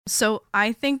So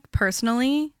I think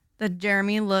personally that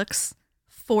Jeremy looks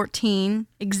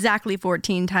exactly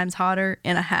 14 times hotter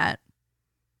in a hat.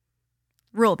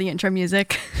 Roll the intro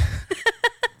music.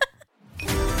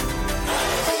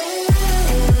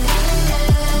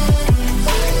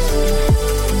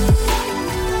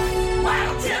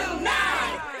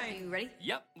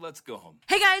 Yep, let's go home.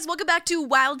 Hey guys, welcome back to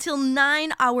Wild Till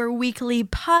 9, our weekly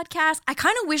podcast. I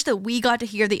kind of wish that we got to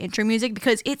hear the intro music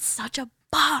because it's such a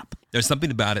bop. There's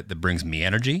something about it that brings me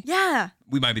energy. Yeah.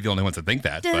 We might be the only ones that think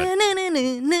that, but...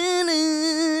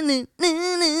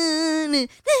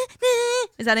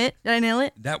 Is that it? Did I nail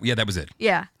it? that was it.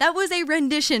 Yeah, that was a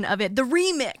rendition of it. The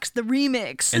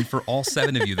remix. And for all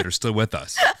 7 of you that are still with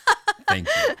us, thank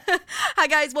you. Hi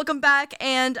guys, welcome back,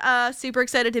 and super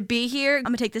excited to be here. I'm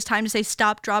gonna take this time to say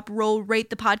stop, drop, roll, rate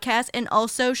the podcast, and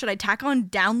also should I tack on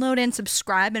download and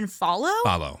subscribe and follow?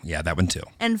 Follow, yeah, that one too.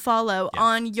 And follow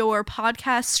on your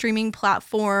podcast streaming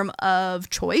platform of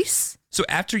choice. So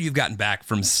after you've gotten back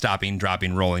from stopping,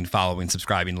 dropping, rolling, following,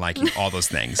 subscribing, liking, all those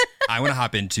things, I want to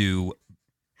hop into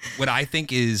what I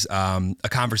think is a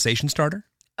conversation starter.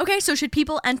 Okay, so should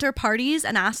people enter parties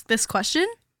and ask this question?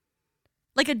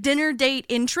 Like a dinner date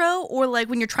intro, or like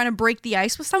when you're trying to break the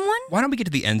ice with someone? Why don't we get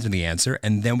to the ends of the answer,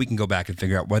 and then we can go back and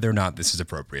figure out whether or not this is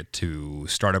appropriate to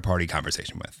start a party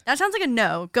conversation with. That sounds like a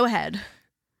no. Go ahead.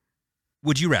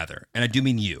 Would you rather? And I do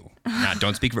mean you.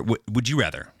 Don't speak for... Would you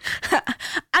rather? I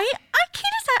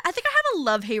can't decide. I think I have a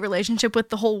love-hate relationship with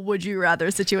the whole would you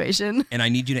rather situation. And I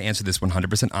need you to answer this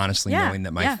 100% honestly, knowing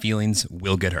that my feelings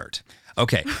will get hurt.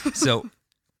 Okay, so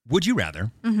would you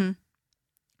rather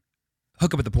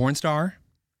hook up with a porn star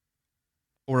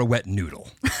or a wet noodle?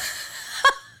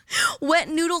 Wet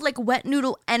noodle, like wet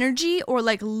noodle energy, or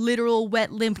like literal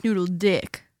wet limp noodle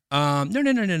dick?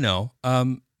 No.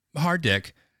 Hard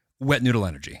dick, wet noodle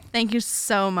energy. Thank you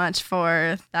so much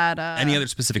for that. Any other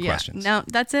specific questions? No,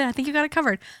 that's it. I think you got it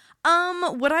covered.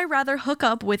 Would I rather hook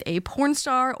up with a porn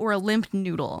star or a limp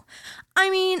noodle? I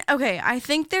mean, okay, I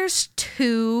think there's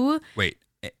two. Wait,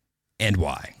 and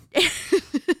why?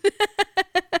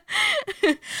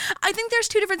 I think there's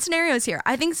two different scenarios here.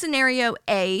 I think scenario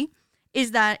A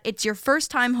is that it's your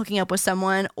first time hooking up with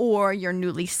someone, or you're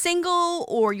newly single,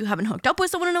 or you haven't hooked up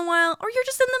with someone in a while, or you're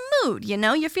just in the mood, you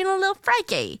know? You're feeling a little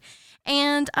freaky.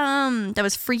 And that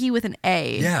was freaky with an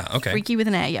A. Yeah, okay. Freaky with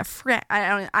an A. Yeah,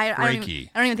 I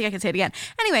don't even think I can say it again.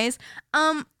 Anyways,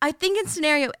 I think in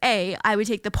scenario A, I would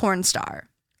take the porn star.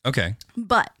 Okay.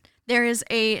 But there is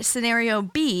a scenario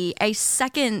B, a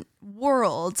second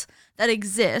world that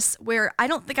exists where I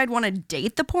don't think I'd want to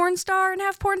date the porn star and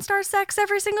have porn star sex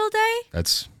every single day.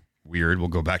 That's weird. We'll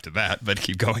go back to that, but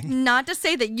keep going. Not to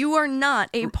say that you are not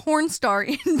a porn star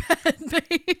in bed,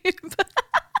 babe.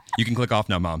 You can click off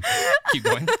now, Mom. Keep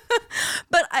going.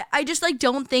 But I just like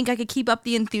don't think I could keep up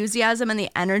the enthusiasm and the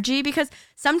energy, because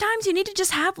sometimes you need to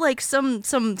just have like some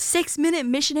 6-minute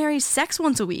missionary sex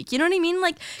once a week. You know what I mean?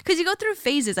 Like, because you go through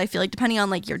phases, I feel like, depending on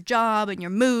like your job and your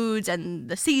moods and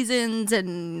the seasons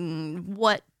and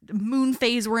what moon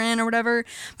phase we're in or whatever.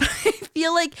 But I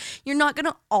feel like you're not going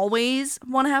to always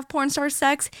want to have porn star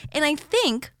sex. And I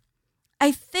think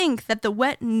that the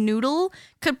wet noodle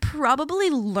could probably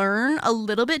learn a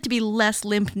little bit to be less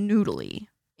limp noodly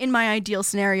in my ideal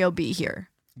scenario B here.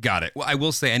 Got it. Well, I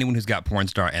will say anyone who's got porn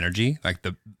star energy, like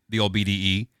the old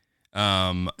BDE,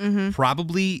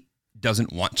 probably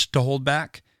doesn't want to hold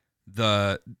back.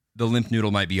 The limp noodle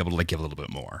might be able to like give a little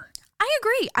bit more. I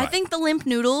agree. Right. I think the limp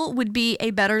noodle would be a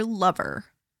better lover.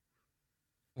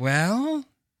 Well...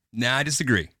 Nah, I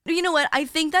disagree. You know what? I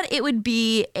think that it would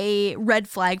be a red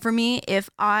flag for me if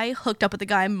I hooked up with a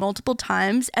guy multiple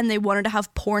times and they wanted to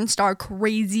have porn star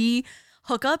crazy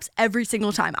hookups every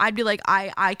single time. I'd be like,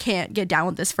 I can't get down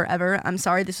with this forever. I'm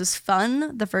sorry, this was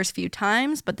fun the first few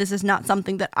times, but this is not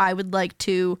something that I would like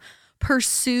to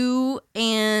pursue.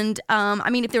 And I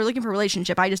mean, if they were looking for a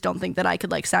relationship, I just don't think that I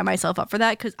could like sign myself up for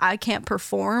that, because I can't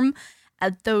perform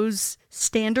at those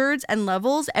standards and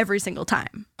levels every single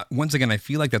time. Once again, I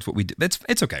feel like that's what we do.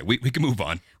 It's okay. We can move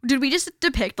on. Did we just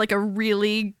depict like a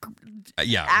really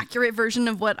accurate version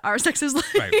of what our sex is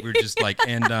like? Right. We're just like,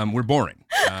 and we're boring.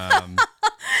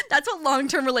 That's what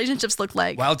long-term relationships look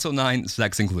like. Wild till 9,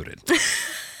 sex included.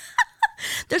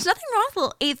 There's nothing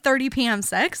wrong with 8:30 p.m.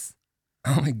 sex.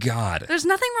 Oh my God. There's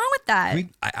nothing wrong with that.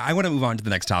 I want to move on to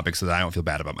the next topic so that I don't feel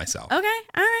bad about myself. Okay,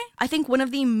 all right. I think one of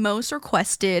the most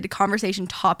requested conversation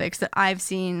topics that I've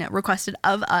seen requested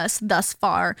of us thus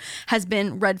far has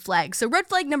been red flags. So red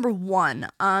flag number 1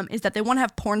 is that they want to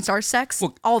have porn star sex.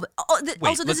 Well,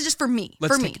 also, this is just for me.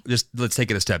 Let's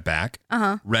take it a step back.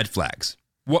 Red flags.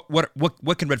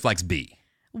 What can red flags be?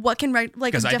 What can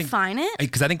define it?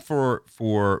 Because I think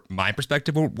for my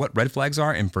perspective, what red flags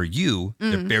are, and for you,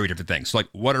 they're very different things. So, like,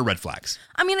 what are red flags?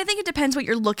 I mean, I think it depends what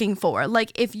you're looking for.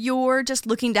 Like, if you're just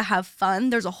looking to have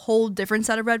fun, there's a whole different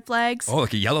set of red flags. Oh,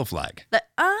 like a yellow flag. I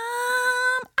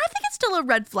think it's still a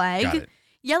red flag. Got it.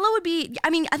 Yellow would be, I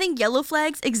mean, I think yellow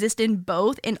flags exist in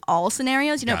all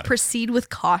scenarios, proceed with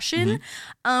caution.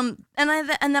 And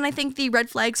then I think the red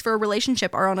flags for a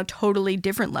relationship are on a totally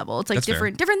different level. It's like That's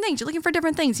different things. You're looking for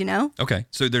different things, Okay.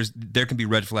 So there can be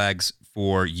red flags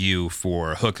for you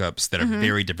for hookups that are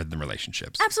very different than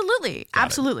relationships. Absolutely.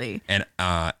 Absolutely. And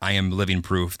I am living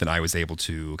proof that I was able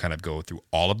to kind of go through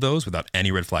all of those without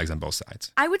any red flags on both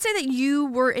sides. I would say that you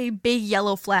were a big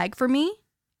yellow flag for me.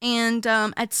 And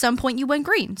at some point you went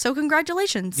green. So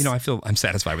congratulations. I'm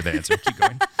satisfied with that answer. Keep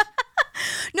going.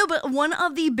 No, but one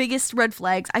of the biggest red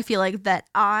flags I feel like that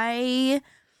I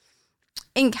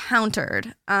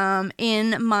encountered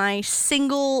in my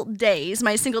single days,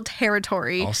 my single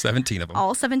territory. All 17 of them.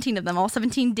 All 17 of them. All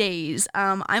 17 days.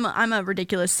 I'm a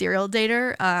ridiculous serial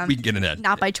dater. We can get into that.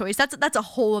 Not by choice. That's a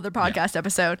whole other podcast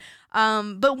episode.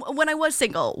 But when I was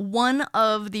single, one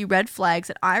of the red flags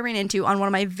that I ran into on one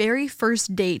of my very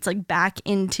first dates, like back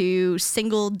into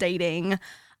single dating,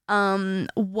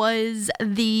 was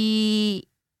the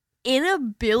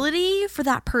inability for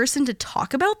that person to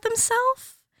talk about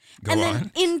themselves. Then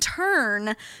in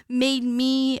turn made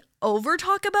me over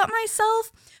talk about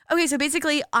myself. Okay, so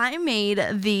basically I made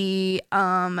the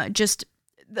just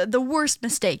the worst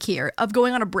mistake here of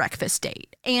going on a breakfast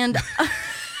date. And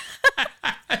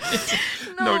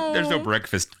No, there's no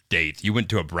breakfast date. You went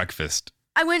to a breakfast.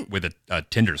 I went with a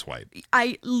Tinder swipe.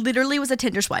 I literally was a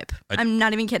Tinder swipe. I'm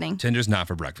not even kidding. Tinder's not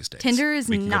for breakfast dates. Tinder is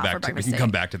not for breakfast dates. We can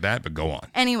come back to that, but go on.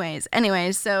 Anyways,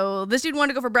 so this dude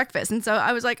wanted to go for breakfast. And so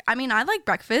I was like, I mean, I like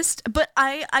breakfast, but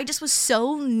I just was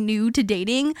so new to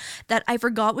dating that I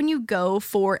forgot when you go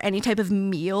for any type of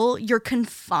meal, you're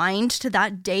confined to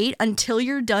that date until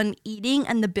you're done eating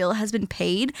and the bill has been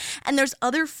paid. And there's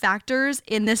other factors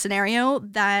in this scenario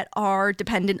that are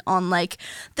dependent on like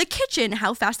the kitchen,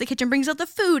 how fast the kitchen brings out the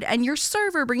food, and your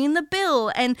server bringing the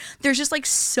bill, and there's just like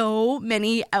so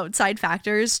many outside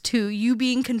factors to you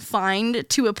being confined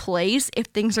to a place if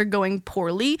things are going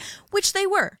poorly, which they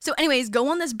were. So anyways, go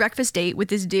on this breakfast date with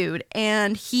this dude,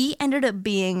 and he ended up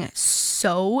being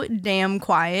so damn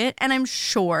quiet, and I'm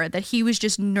sure that he was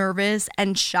just nervous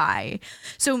and shy.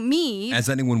 So me, as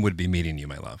anyone would be meeting you,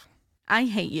 my love, I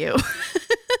hate you.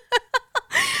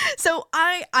 So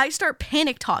I start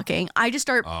panic talking. I just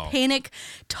start panic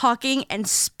talking and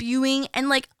spewing, and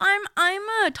like I'm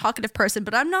a talkative person,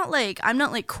 but I'm not like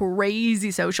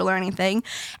crazy social or anything.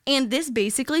 And this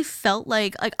basically felt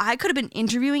like I could have been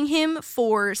interviewing him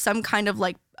for some kind of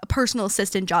like a personal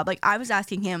assistant job. Like I was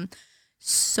asking him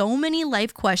so many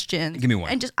life questions. Give me one.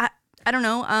 And just I don't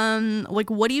know. Like,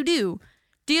 what do you do?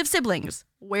 Do you have siblings?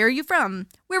 Where are you from?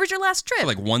 Where was your last trip? So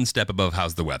like one step above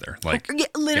how's the weather? Like yeah,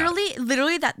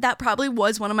 literally that probably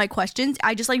was one of my questions.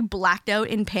 I just like blacked out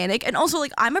in panic. And also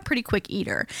like I'm a pretty quick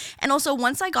eater. And also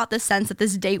once I got the sense that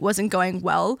this date wasn't going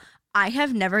well, I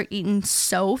have never eaten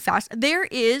so fast. There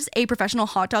is a professional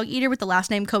hot dog eater with the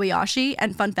last name Kobayashi.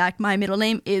 And fun fact, my middle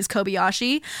name is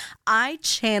Kobayashi. I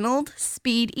channeled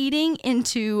speed eating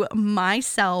into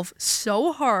myself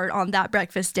so hard on that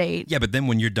breakfast date. Yeah, but then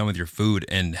when you're done with your food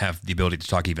and have the ability to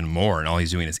talk even more, and all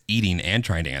he's doing is eating and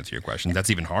trying to answer your questions, that's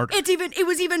even harder. It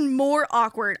was even more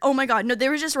awkward. Oh my God. No,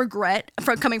 there was just regret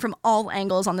coming from all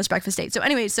angles on this breakfast date. So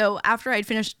anyway, so after I'd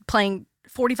finished playing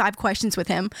 45 questions with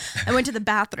him, I went to the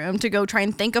bathroom to go try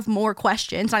and think of more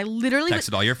questions. I literally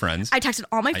texted all your friends. I texted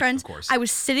all my friends. Of course. I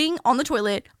was sitting on the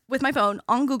toilet with my phone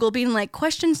on Google being like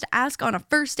questions to ask on a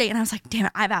first date. And I was like, damn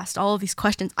it, I've asked all of these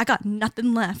questions. I got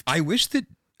nothing left. I wish that,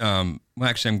 well,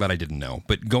 actually, I'm glad I didn't know.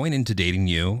 But going into dating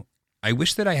you, I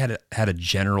wish that I had a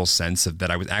general sense of that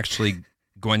I was actually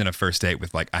going on a first date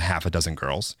with like a half a dozen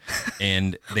girls.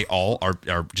 And they all are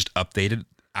just updated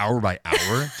hour by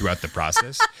hour throughout the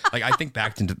process. Like I think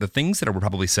back to the things that were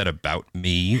probably said about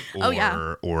me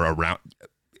or around,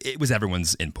 it was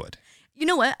everyone's input. You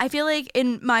know what? I feel like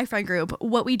in my friend group,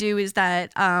 what we do is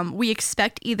that we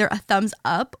expect either a thumbs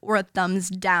up or a thumbs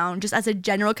down, just as a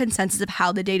general consensus of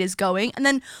how the date is going. And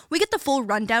then we get the full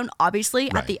rundown, obviously,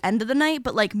 at the end of the night.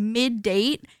 But like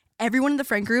mid-date, everyone in the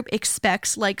friend group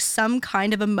expects like some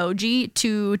kind of emoji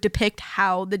to depict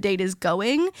how the date is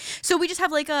going. So we just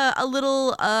have like a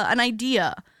little, an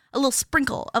idea a little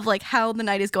sprinkle of like how the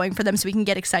night is going for them so we can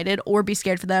get excited or be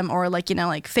scared for them or like,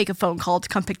 like fake a phone call to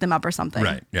come pick them up or something.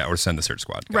 Right. Yeah. Or send the search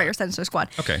squad. Right. Or send the search squad.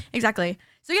 Okay. Exactly.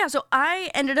 So yeah, so I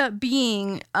ended up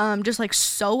being just like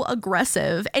so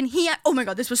aggressive, and oh my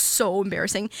God, this was so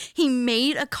embarrassing. He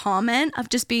made a comment of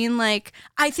just being like,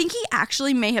 I think he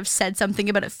actually may have said something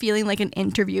about it feeling like an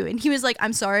interview, and he was like,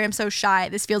 I'm sorry, I'm so shy.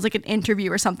 This feels like an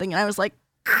interview or something. And I was like,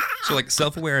 so like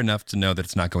self-aware enough to know that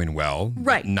it's not going well,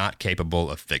 right? But not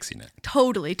capable of fixing it.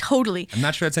 Totally. I'm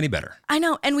not sure that's any better. I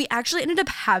know, and we actually ended up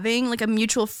having like a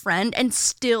mutual friend, and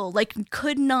still like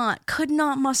could not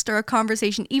muster a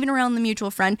conversation even around the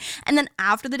mutual friend. And then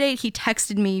after the date, he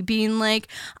texted me being like,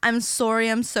 "I'm sorry,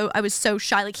 I was so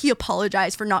shy." Like he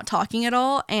apologized for not talking at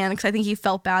all, and because I think he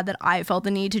felt bad that I felt the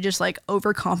need to just like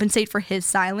overcompensate for his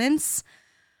silence.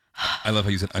 I love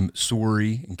how you said, I'm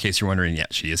sorry, in case you're wondering. Yeah,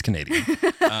 she is Canadian.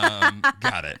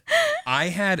 Got it. I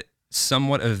had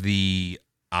somewhat of the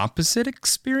opposite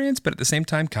experience, but at the same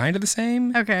time, kind of the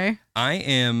same. Okay. I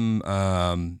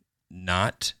am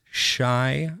not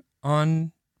shy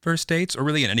on first dates or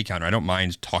really in any encounter. I don't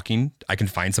mind talking. I can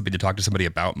find something to talk to somebody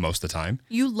about most of the time.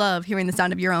 You love hearing the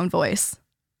sound of your own voice.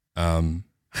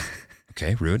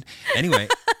 Okay, rude. Anyway,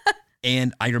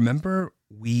 and I remember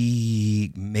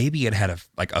we maybe had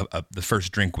the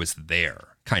first drink was there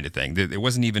kind of thing. It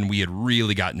wasn't even, we had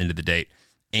really gotten into the date.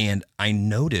 And I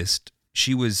noticed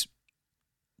she was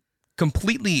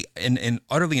completely and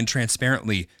utterly and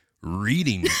transparently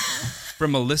reading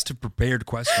from a list of prepared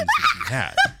questions that she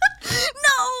had.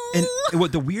 No. And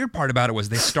what the weird part about it was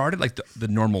they started like the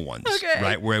normal ones, okay,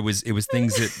 right? Where it was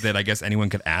things that I guess anyone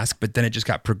could ask, but then it just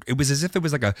it was as if it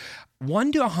was like a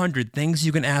 1 to 100 things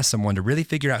you can ask someone to really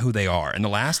figure out who they are. And the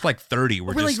last like 30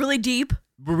 were just like really deep.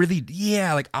 Were really,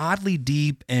 yeah, like oddly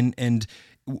deep. And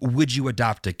would you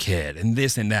adopt a kid and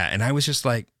this and that? And I was just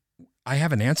like, I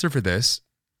have an answer for this.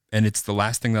 And it's the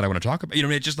last thing that I want to talk about.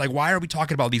 It's just like, why are we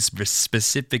talking about these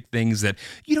specific things that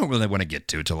you don't really want to get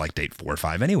to till like date 4 or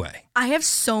 5 anyway? I have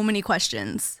so many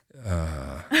questions.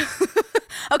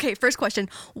 Okay, first question.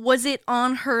 Was it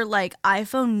on her like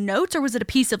iPhone notes or was it a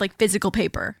piece of like physical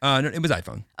paper? No, it was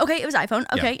iPhone. Okay, it was iPhone.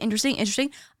 Okay, yeah.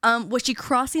 Interesting. Was she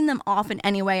crossing them off in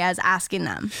any way as asking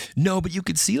them? No, but you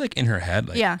could see like in her head,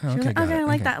 like, yeah. Oh, okay, I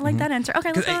like that. I like that answer.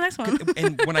 Okay, let's go to the next one.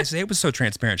 And when I say it was so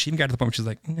transparent, she even got to the point where she's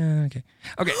like, okay.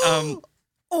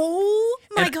 Oh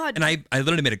my God. And I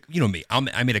literally made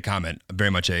I made a comment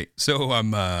very much am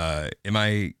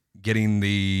I getting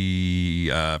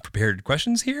the prepared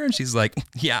questions here? And she's like,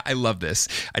 yeah, I love this.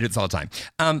 I do this all the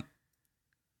time.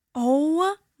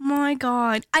 Oh my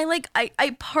God.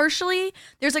 I partially,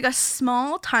 there's like a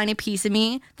small tiny piece of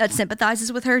me that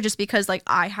sympathizes with her just because like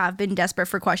I have been desperate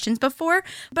for questions before,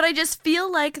 but I just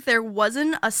feel like there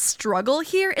wasn't a struggle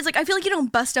here. It's like, I feel like you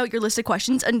don't bust out your list of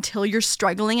questions until you're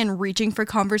struggling and reaching for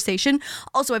conversation.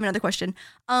 Also, I have another question.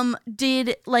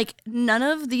 Did like none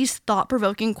of these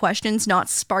thought-provoking questions not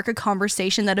spark a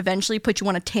conversation that eventually put you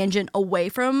on a tangent away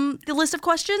from the list of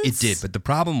questions? It did, but the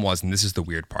problem was, and this is the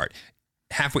weird part,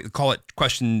 halfway, call it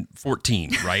question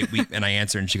 14, right? And I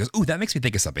answer and she goes, "Ooh, that makes me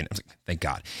think of something." I was like, thank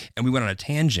God. And we went on a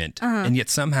tangent, and yet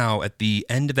somehow at the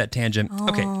end of that tangent,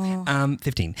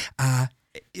 15. Not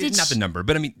the number,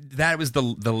 but I mean, that was the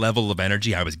level of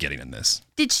energy I was getting in this.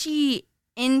 Did she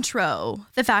intro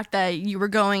the fact that you were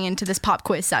going into this pop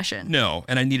quiz session? No,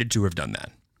 and I needed to have done that.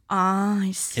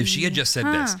 I see. If she had just said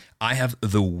this, I have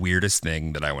the weirdest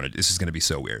thing that I wanted. This is going to be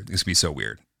so weird. This would be so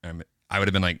weird. I would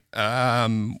have been like,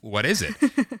 what is it?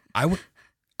 I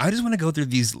just want to go through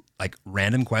these like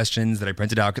random questions that I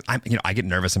printed out because I get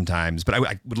nervous sometimes, but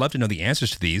I would love to know the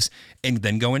answers to these and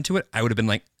then go into it. I would have been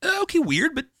like, okay,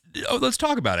 weird, but let's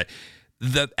talk about it.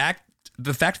 The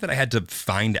fact that I had to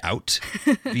find out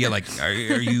via like, are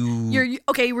you? You're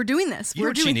okay. We're doing this.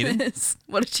 We're doing this.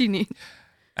 What did she need?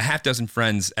 A half dozen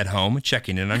friends at home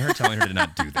checking in on her, telling her to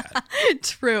not do that.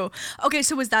 True. Okay,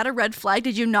 so was that a red flag?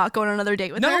 Did you not go on another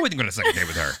date with her? No, I wouldn't go on a second date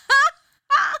with her.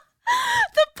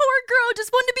 The poor girl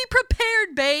just wanted to be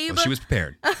prepared, babe. Well, she was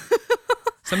prepared.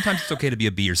 Sometimes it's okay to be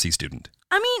a B or C student.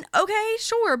 I mean, okay,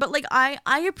 sure, but like I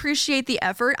appreciate the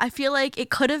effort. I feel like it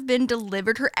could have been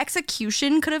delivered. Her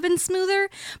execution could have been smoother,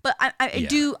 but I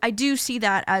do see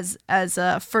that as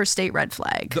a first date red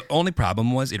flag. The only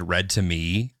problem was it read to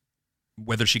me,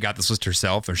 whether she got this list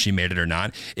herself or she made it or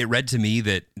not, it read to me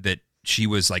that she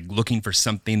was like looking for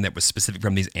something that was specific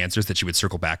from these answers that she would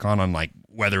circle back on like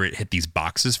whether it hit these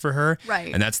boxes for her.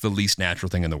 Right. And that's the least natural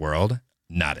thing in the world.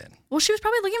 Not in. Well, she was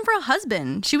probably looking for a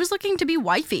husband. She was looking to be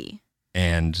wifey.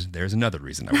 And there's another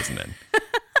reason I wasn't in.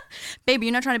 Baby,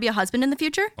 you're not trying to be a husband in the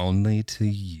future? Only to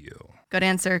you. Good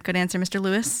answer, Mr.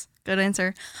 Lewis. Good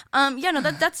answer.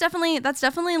 That's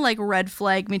definitely like red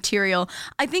flag material.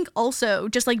 I think also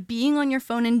just like being on your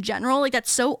phone in general, like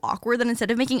that's so awkward that instead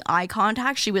of making eye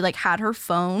contact, she would like had her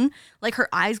phone, like her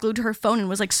eyes glued to her phone and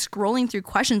was like scrolling through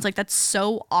questions. Like that's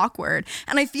so awkward.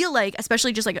 And I feel like,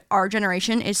 especially just like our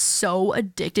generation is so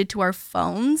addicted to our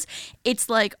phones. It's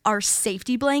like our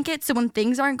safety blanket. So when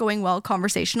things aren't going well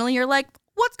conversationally, you're like,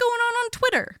 what's going on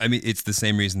Twitter? I mean, it's the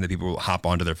same reason that people hop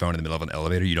onto their phone in the middle of an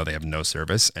elevator. You know, they have no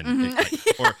service, and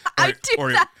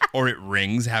or it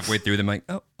rings halfway through. Them like,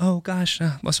 oh gosh,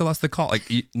 must have lost the call. Like,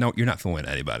 no, you're not fooling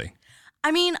anybody.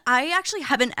 I mean, I actually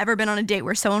haven't ever been on a date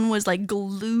where someone was like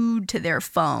glued to their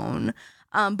phone.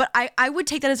 But I would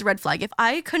take that as a red flag. If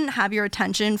I couldn't have your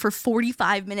attention for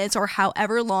 45 minutes or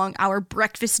however long our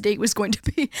breakfast date was going to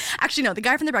be. Actually, no, the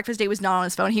guy from the breakfast date was not on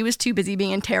his phone. He was too busy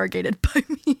being interrogated by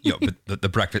me. But the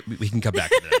breakfast, we can come back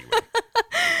to that anyway.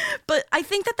 But I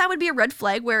think that would be a red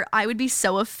flag where I would be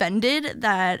so offended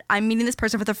that I'm meeting this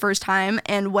person for the first time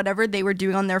and whatever they were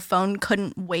doing on their phone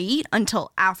couldn't wait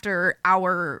until after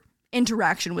our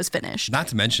interaction was finished. Not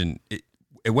to mention,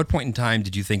 at what point in time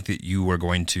did you think that you were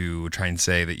going to try and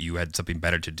say that you had something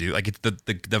better to do? Like, it's the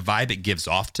vibe it gives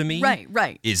off to me.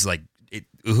 Right. Is like, it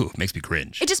makes me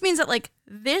cringe. It just means that like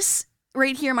this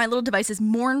right here, my little device is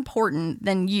more important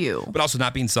than you. But also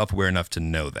not being self-aware enough to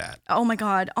know that. Oh my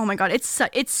God.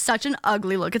 It's such an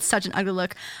ugly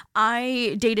look.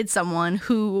 I dated someone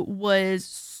who was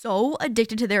so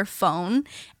addicted to their phone.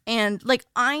 And like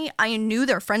I knew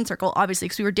their friend circle, obviously,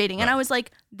 because we were dating. And I was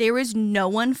like, there is no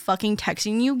one fucking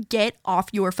texting you. Get off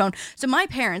your phone. So my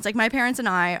parents and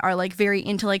I are like very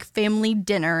into like family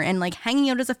dinner and like hanging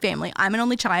out as a family. I'm an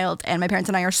only child and my parents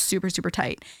and I are super, super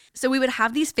tight. So we would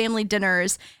have these family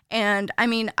dinners. And I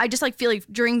mean, I just like feel like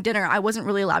during dinner, I wasn't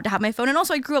really allowed to have my phone. And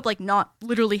also I grew up like not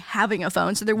literally having a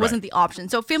phone. So there wasn't the option.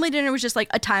 So family dinner was just like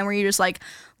a time where you just like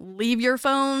leave your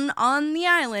phone on the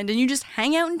island and you just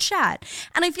hang out and chat.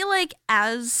 And I feel like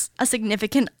as a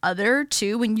significant other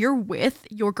too, when you're with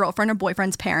your girlfriend or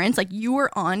boyfriend's parents, like you are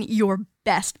on your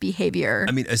best behavior.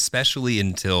 I mean, especially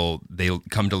until they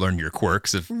come to learn your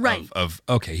quirks of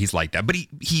okay, he's like that, but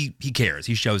he cares,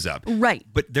 he shows up. Right.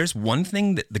 But there's one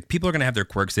thing that the people are going to have their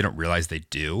quirks they don't realize they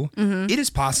do. Mm-hmm. It is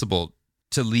possible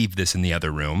to leave this in the other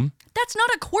room. That's not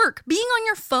a quirk. Being on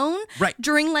your phone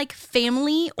during like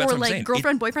family or like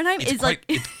girlfriend boyfriend time is like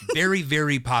it's very,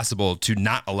 very possible to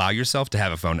not allow yourself to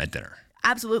have a phone at dinner.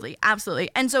 Absolutely.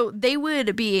 And so they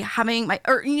would be having my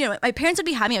parents would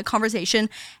be having a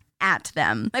conversation at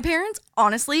them. My parents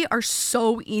honestly are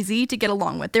so easy to get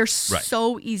along with. They're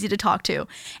so easy to talk to.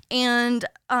 And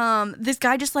this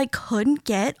guy just like couldn't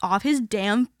get off his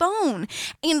damn phone.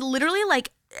 And literally like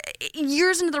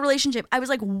years into the relationship, I was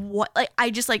like, what? Like,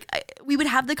 we would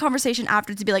have the conversation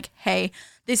after to be like, hey,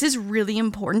 this is really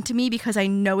important to me because I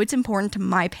know it's important to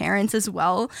my parents as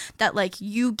well that like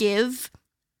you give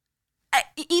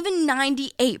even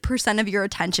 98% of your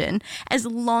attention, as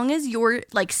long as you're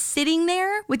like sitting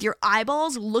there with your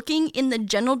eyeballs looking in the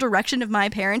general direction of my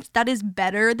parents, that is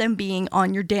better than being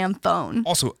on your damn phone.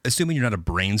 Also, assuming you're not a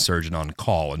brain surgeon on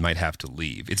call and might have to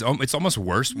leave, it's almost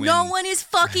worse when no one is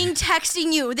fucking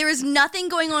texting you. There is nothing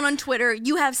going on Twitter.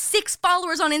 You have 6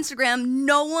 followers on Instagram.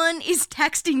 No one is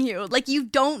texting you. Like, you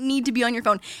don't need to be on your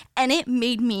phone. And it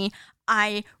made me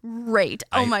irate.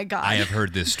 Oh my God. I have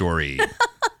heard this story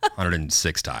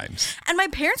 106 times. And my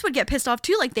parents would get pissed off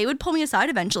too. Like, they would pull me aside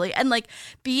eventually. And like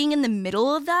being in the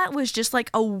middle of that was just like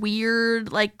a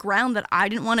weird like ground that I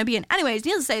didn't want to be in. Anyways,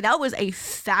 needless to say, that was a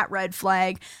fat red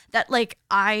flag that like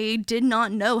I did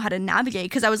not know how to navigate,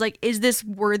 because I was like, is this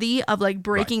worthy of like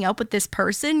breaking up with this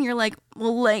person? You're like,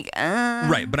 well, like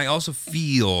Right. But I also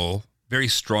feel very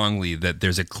strongly that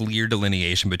there's a clear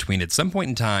delineation between, at some point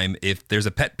in time, if there's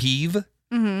a pet peeve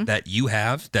that you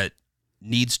have that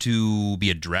needs to be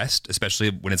addressed, especially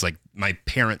when it's like, my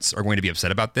parents are going to be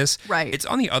upset about this. Right. It's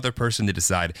on the other person to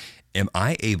decide, am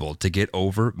I able to get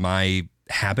over my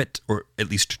habit, or at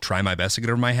least try my best to get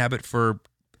over my habit for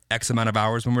X amount of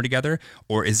hours when we're together?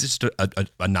 Or is this just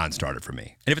a non-starter for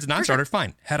me? And if it's a non-starter,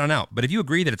 fine, head on out. But if you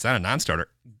agree that it's not a non-starter,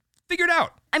 figure it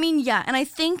out. I mean, yeah, and I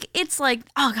think it's like,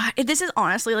 oh God, this is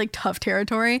honestly like tough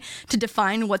territory to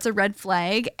define what's a red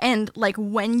flag and like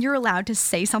when you're allowed to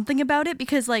say something about it,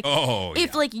 because like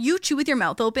if like you chew with your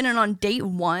mouth open and on date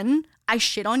 1 I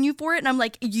shit on you for it and I'm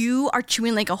like, you are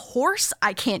chewing like a horse,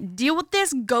 I can't deal with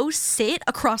this, go sit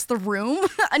across the room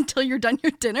until you're done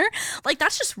your dinner. Like,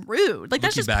 that's just rude. Like,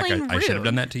 that's just plain rude. I should have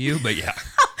done that to you, but yeah.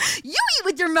 You eat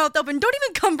with your mouth open, don't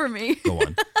even come for me. Go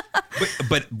on.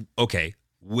 But okay,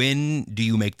 when do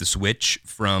you make the switch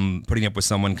from putting up with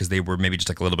someone because they were maybe just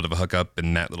like a little bit of a hookup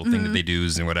and that little thing that they do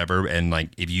and whatever, and like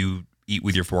if you eat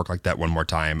with your fork like that one more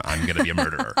time, I'm gonna be a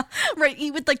murderer. Right,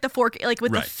 eat with like the fork, like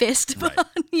with the fist on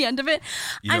the end of it.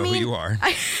 You know who you are.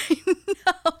 I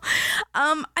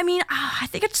know. I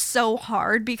think it's so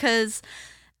hard because,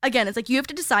 again, it's like you have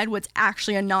to decide what's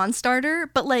actually a non-starter,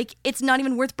 but like it's not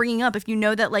even worth bringing up if you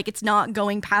know that like it's not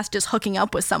going past just hooking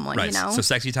up with someone, right. You know? So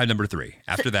sexy time number 3.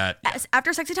 After that.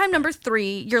 After sexy time number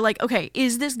 3, you're like, okay,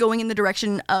 is this going in the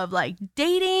direction of like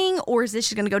dating, or is this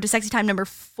just going to go to sexy time number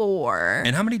 4?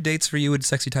 And how many dates for you would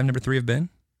sexy time number 3 have been?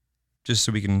 Just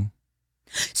so we can...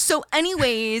 So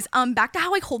anyways, back to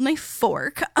how I hold my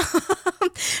fork.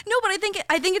 No, but I think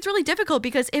it's really difficult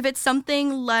because if it's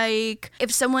something like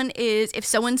if someone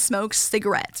smokes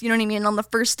cigarettes, you know what I mean? On the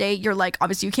first date, you're like,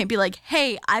 obviously you can't be like,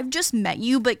 hey, I've just met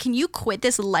you, but can you quit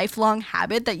this lifelong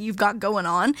habit that you've got going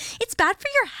on? It's bad for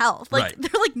your health. Like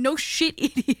they're like, no shit,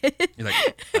 idiot. You're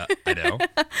like, I know.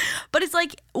 But it's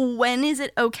like, when is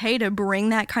it okay to bring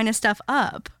that kind of stuff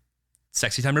up?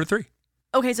 Sexy time number 3.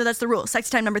 Okay, so that's the rule. Sexy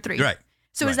time number 3. You're right.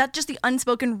 So is that just the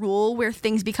unspoken rule where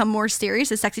things become more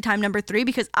serious as sexy time number 3?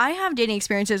 Because I have dating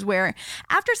experiences where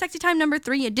after sexy time number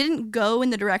 3, it didn't go in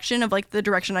the direction of like the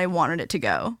direction I wanted it to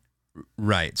go.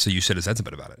 Right. So you should have said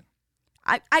something about it.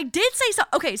 I did say so.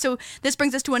 Okay, so this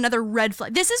brings us to another red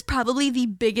flag. This is probably the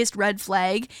biggest red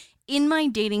flag in my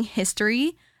dating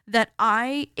history that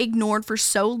I ignored for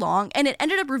so long, and it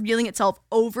ended up revealing itself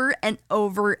over and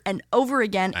over and over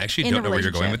again. I actually don't know where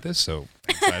you're going with this, so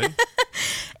I'm excited.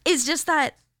 It's just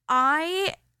that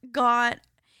I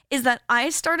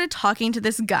started talking to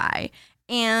this guy,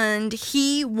 and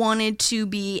he wanted to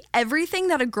be everything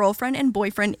that a girlfriend and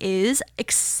boyfriend is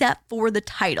except for the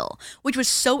title, which was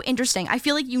so interesting. I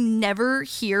feel like you never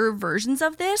hear versions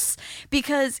of this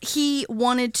because he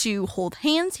wanted to hold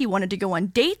hands, he wanted to go on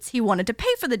dates, he wanted to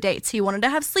pay for the dates, he wanted to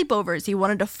have sleepovers, he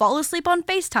wanted to fall asleep on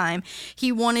FaceTime,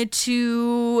 he wanted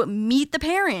to meet the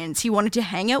parents, he wanted to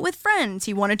hang out with friends,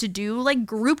 he wanted to do like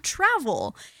group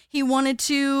travel, he wanted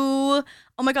to,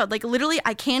 oh my God, like literally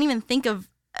I can't even think of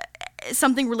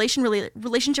something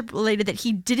relationship related that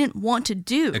he didn't want to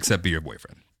do except be your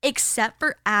boyfriend, except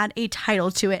for add a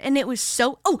title to it. And it was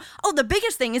so the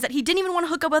biggest thing is that he didn't even want to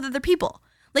hook up with other people.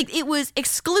 Like it was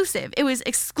exclusive. It was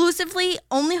exclusively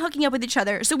only hooking up with each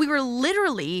other. So we were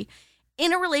literally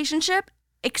in a relationship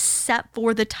except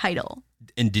for the title.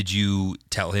 And did you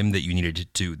tell him that you needed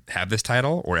to have this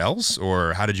title or else,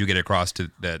 or how did you get across to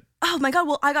that? Oh my God.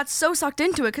 Well, I got so sucked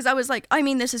into it because I was like, I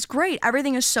mean, this is great.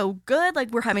 Everything is so good. Like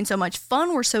we're having so much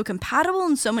fun. We're so compatible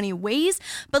in so many ways,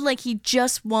 but like he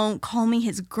just won't call me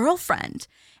his girlfriend.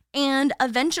 And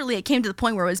eventually it came to the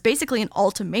point where it was basically an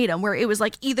ultimatum where it was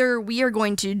like, either we are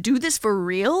going to do this for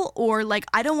real or like,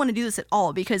 I don't want to do this at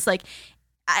all because like,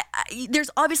 there's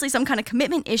obviously some kind of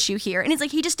commitment issue here. And it's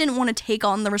like he just didn't want to take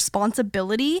on the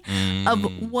responsibility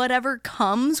of whatever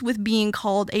comes with being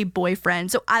called a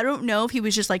boyfriend. So I don't know if he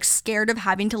was just like scared of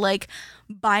having to like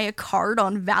buy a card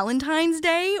on Valentine's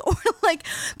Day or like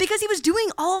because he was doing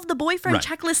all of the boyfriend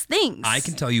checklist things. I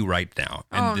can tell you right now,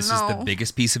 and this is the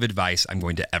biggest piece of advice I'm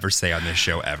going to ever say on this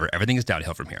show ever. Everything is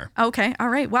downhill from here. Okay. All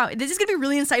right. Wow. This is going to be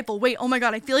really insightful. Wait, oh my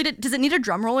God. I feel like does it need a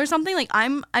drum roll or something? Like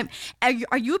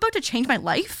are you about to change my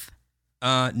life?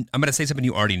 I'm going to say something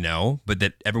you already know, but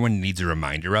that everyone needs a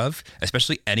reminder of,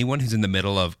 especially anyone who's in the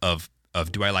middle of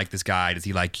do I like this guy? Does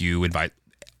he like you? Invite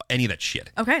any of that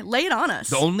shit. Okay, lay it on us.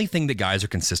 The only thing that guys are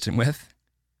consistent with,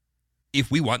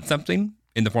 if we want something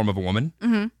in the form of a woman,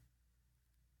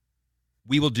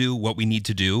 we will do what we need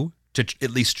to do to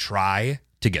at least try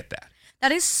to get that.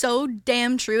 That is so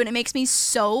damn true, and it makes me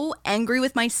so angry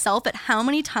with myself at how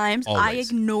many times I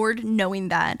ignored knowing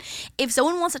that. If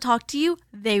someone wants to talk to you,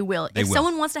 they will. If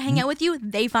someone wants to hang out with you,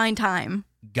 they find time.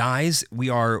 Guys, we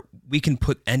can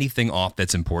put anything off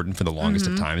that's important for the longest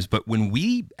of times, but when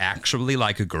we actually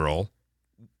like a girl,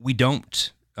 we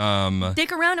don't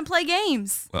dick around and play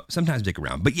games. Well, sometimes dick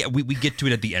around, but yeah, we get to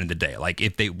it at the end of the day. Like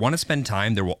if they want to spend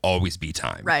time, there will always be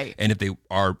time. Right. And if they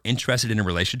are interested in a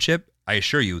relationship, I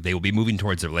assure you, they will be moving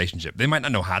towards a relationship. They might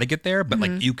not know how to get there, but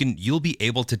like you'll be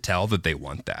able to tell that they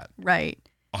want that. Right.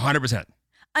 100%.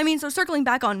 I mean, so circling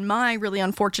back on my really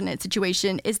unfortunate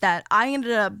situation is that I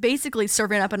ended up basically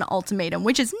serving up an ultimatum,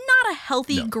 which is not a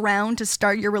healthy ground to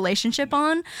start your relationship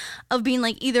on, of being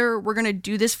like, either we're going to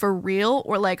do this for real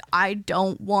or like, I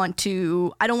don't want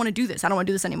to do this. I don't want to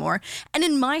do this anymore. And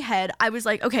in my head, I was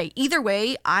like, okay, either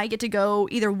way, I get to go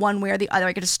either one way or the other.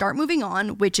 I get to start moving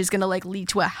on, which is going to like lead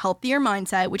to a healthier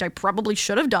mindset, which I probably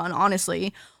should have done,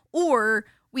 honestly, or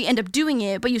we end up doing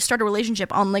it, but you start a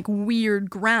relationship on like weird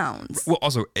grounds. Well,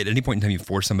 also at any point in time you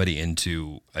force somebody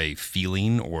into a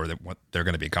feeling or what they're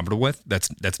going to be comfortable with,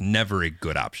 that's never a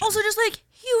good option. Also, just like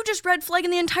hugest red flag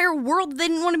in the entire world. They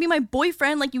didn't want to be my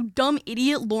boyfriend. Like, you dumb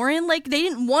idiot, Lauren. Like, they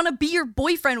didn't want to be your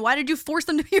boyfriend. Why did you force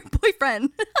them to be your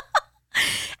boyfriend?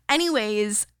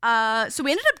 Anyways, so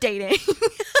we ended up dating.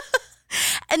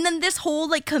 And then this whole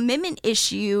like commitment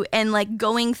issue and like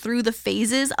going through the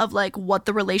phases of like what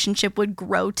the relationship would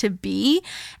grow to be,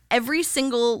 every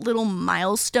single little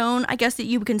milestone, I guess, that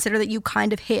you would consider that you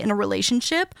kind of hit in a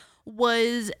relationship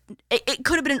was, it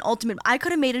could have been an ultimate. I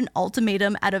could have made an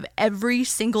ultimatum out of every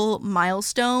single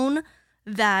milestone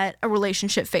that a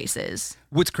relationship faces.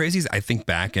 What's crazy is I think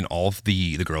back in all of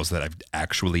the girls that I've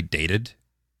actually dated,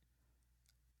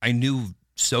 I knew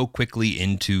so quickly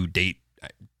into date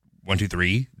 1, 2,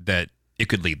 3 that it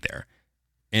could lead there.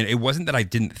 And it wasn't that I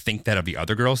didn't think that of the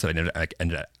other girls that I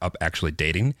ended up actually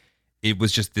dating. It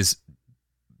was just this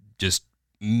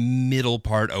middle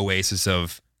part oasis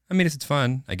of, I mean, it's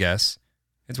fun, I guess.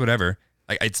 It's whatever.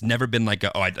 Like, it's never been like,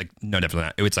 no, definitely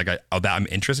not. It's like, that I'm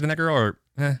interested in that girl,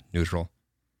 or neutral.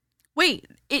 Wait,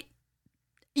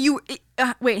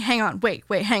 hang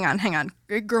on.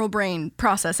 Girl brain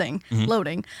processing,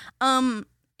 loading.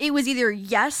 It was either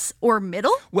yes or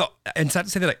middle? Well, and it's not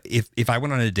to say that like, if I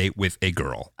went on a date with a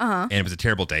girl and it was a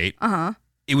terrible date,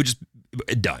 it would just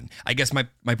done. I guess my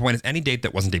point is any date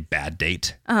that wasn't a bad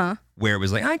date, where it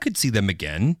was like, I could see them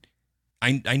again.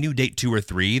 I knew date 2 or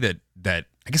 3 that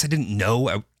I guess I didn't know.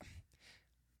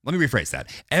 Let me rephrase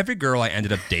that. Every girl I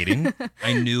ended up dating,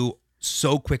 I knew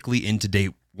so quickly into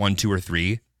date 1, 2, or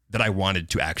 3 that I wanted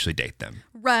to actually date them.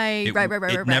 Right.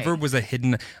 It never was a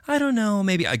hidden, I don't know,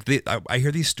 maybe I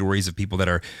hear these stories of people that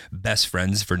are best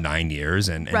friends for 9 years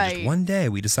and just one day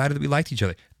we decided that we liked each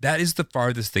other. That is the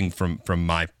farthest thing from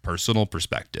my personal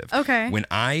perspective. Okay. When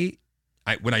I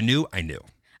knew, I knew.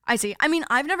 I see. I mean,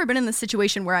 I've never been in this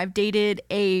situation where I've dated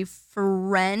a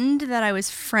friend that I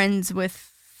was friends with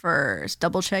first.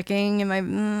 Double checking.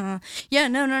 No.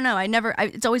 I never.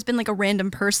 It's always been like a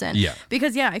random person. Yeah.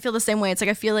 Because I feel the same way. It's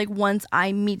like I feel like once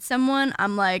I meet someone,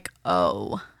 I'm like,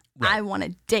 oh, right. I want to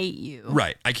date you.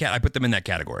 Right. I put them in that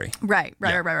category. Right.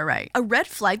 A red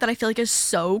flag that I feel like is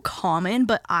so common,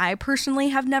 but I personally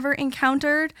have never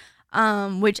encountered,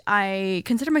 which I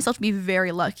consider myself to be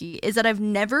very lucky, is that I've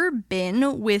never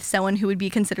been with someone who would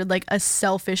be considered like a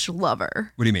selfish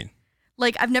lover. What do you mean?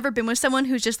 Like, I've never been with someone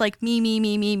who's just like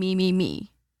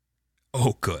me.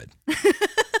 Oh, good.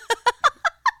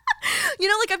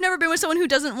 Like, I've never been with someone who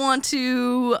doesn't want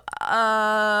to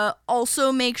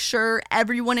also make sure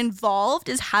everyone involved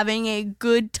is having a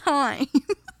good time.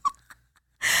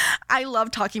 I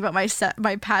love talking about my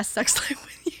past sex life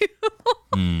with you.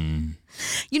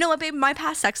 You know what, babe? My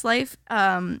past sex life,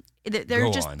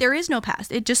 there is no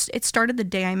past. It started the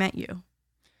day I met you.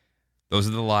 Those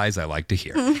are the lies I like to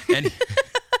hear.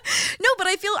 No, but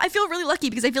I feel really lucky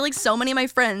because I feel like so many of my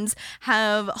friends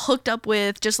have hooked up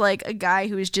with just like a guy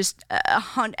who is just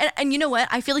and you know what?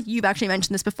 I feel like you've actually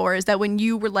mentioned this before, is that when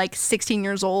you were like 16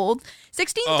 years old,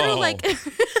 16 through like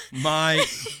my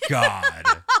God.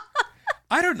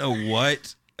 I don't know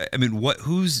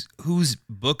whose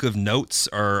book of notes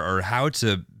or how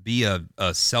to be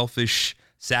a selfish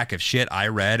sack of shit I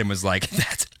read and was like,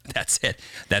 that's it.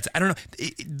 I don't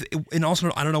know. And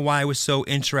also, I don't know why I was so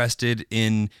interested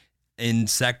in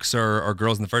sex or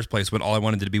girls in the first place when all I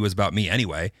wanted it to be was about me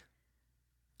anyway.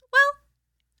 Well,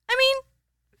 I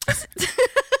mean,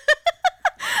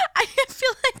 I feel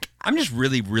like I'm just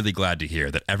really, really glad to hear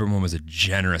that everyone was a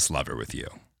generous lover with you.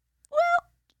 Well,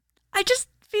 I just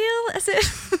feel as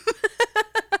if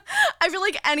I feel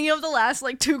like any of the last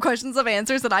like 2 questions of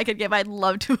answers that I could give, I'd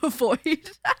love to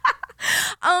avoid.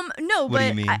 No, what do but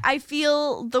you mean? I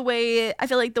feel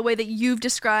like the way that you've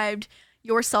described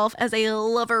yourself as a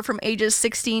lover from ages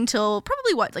 16 till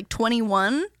probably like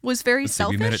 21 was very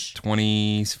selfish. We met at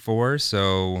 24,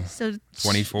 so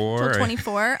 24. Till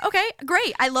 24. Okay,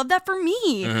 great. I love that for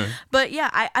me. But yeah,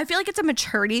 I feel like it's a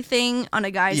maturity thing on a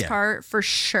guy's part for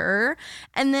sure.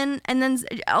 And then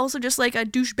also just like a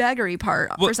douchebaggery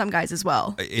part for some guys as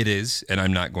well. It is, and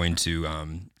I'm not going to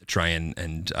try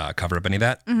and cover up any of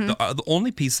that. The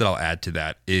only piece that I'll add to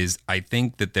that is I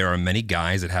think that there are many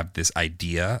guys that have this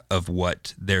idea of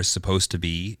what they're supposed to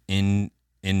be in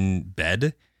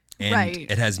bed, and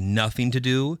it has nothing to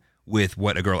do with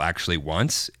what a girl actually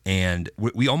wants, and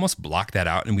we almost block that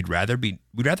out, and we'd rather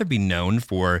be known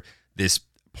for this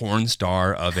porn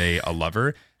star of a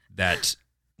lover that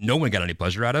no one got any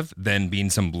pleasure out of than being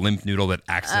some limp noodle that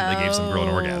accidentally gave some girl an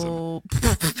orgasm.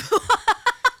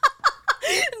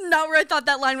 Not where I thought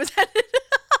that line was headed.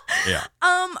 Yeah.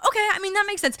 Okay, I mean, that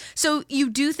makes sense. So you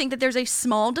do think that there's a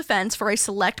small defense for a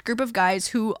select group of guys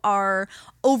who are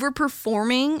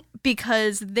overperforming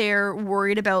because they're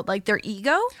worried about like their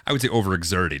ego? I would say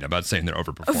overexerting. I'm not saying they're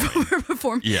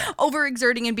overperforming. Yeah.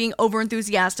 Overexerting and being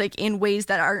overenthusiastic in ways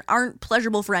that aren't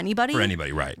pleasurable for anybody. For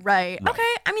anybody, right. Right.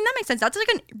 Okay. I mean, that makes sense. That's like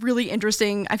a really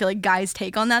interesting, I feel like, guy's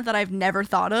take on that I've never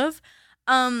thought of.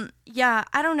 Yeah,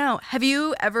 I don't know. Have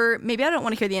you ever, maybe I don't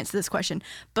want to hear the answer to this question,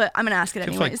 but I'm going to ask it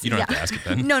anyways. Like you don't have to ask it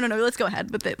then. No. Let's go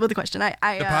ahead with the question. The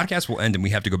podcast will end and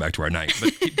we have to go back to our night,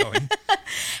 but keep going.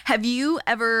 Have you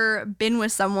ever been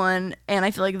with someone, and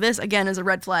I feel like this, again, is a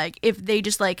red flag, if they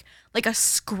just like a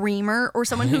screamer or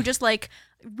someone who just like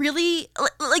really,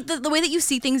 like the way that you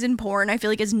see things in porn, I feel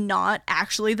like is not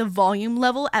actually the volume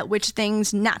level at which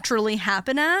things naturally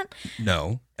happen at?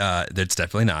 No, that's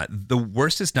definitely not. The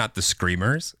worst is not the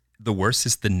screamers. The worst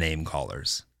is the name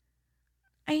callers.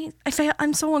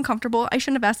 I'm so uncomfortable. I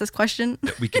shouldn't have asked this question.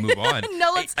 We can move on.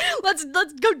 No, let's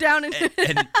go down.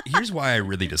 And here's why I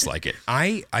really dislike it.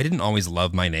 I didn't always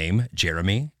love my name,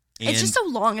 Jeremy. It's just so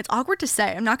long. It's awkward to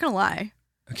say. I'm not gonna lie.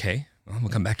 Okay. Well, we'll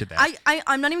come back to that.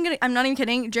 I'm not even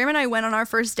kidding. Jeremy and I went on our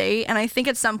first date, and I think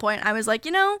at some point I was like,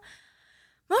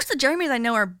 most of the Jeremys I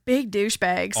know are big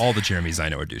douchebags. All the Jeremys I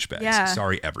know are douchebags. Yeah.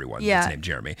 Sorry, everyone that's named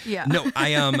Jeremy. Yeah.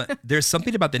 No, there's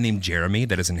something about the name Jeremy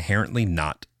that is inherently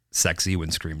not sexy when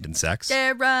screamed in sex.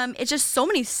 It's just so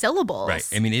many syllables. Right.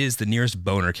 I mean, it is the nearest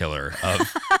boner killer of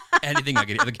anything I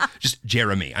could, like, just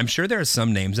Jeremy. I'm sure there are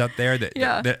some names out there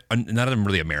that none of them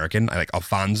really American. I like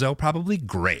Alfonso, probably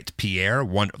great. Pierre,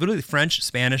 literally French,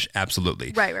 Spanish,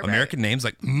 absolutely. Right. American names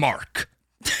like Mark,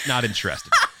 not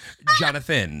interested.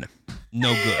 Jonathan,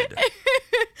 no good.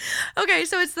 Okay,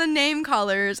 so it's the name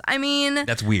callers. I mean,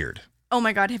 that's weird. Oh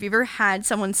my God, have you ever had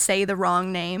someone say the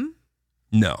wrong name?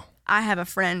 No. I have a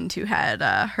friend who had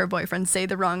her boyfriend say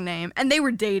the wrong name, and they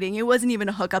were dating. It wasn't even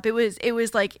a hookup. It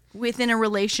was like within a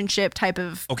relationship type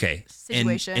of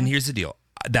situation. And here's the deal: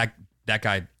 that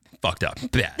guy fucked up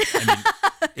bad. I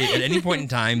mean, at any point in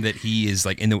time that he is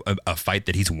like in a fight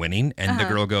that he's winning, and the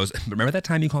girl goes, "Remember that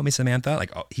time you called me Samantha?"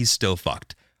 Like, oh, he's still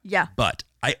fucked. Yeah. But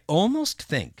I almost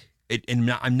think.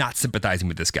 And I'm not sympathizing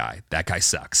with this guy. That guy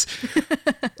sucks.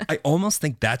 I almost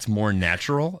think that's more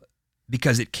natural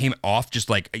because it came off just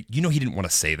like, he didn't want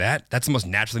to say that. That's the most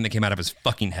natural thing that came out of his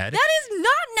fucking head. That is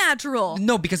not natural.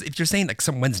 No, because if you're saying like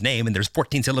someone's name and there's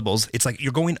 14 syllables, it's like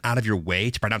you're going out of your way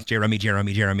to pronounce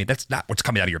Jeremy. That's not what's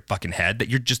coming out of your fucking head. That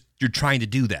you're trying to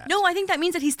do that. No, I think that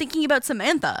means that he's thinking about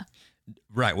Samantha.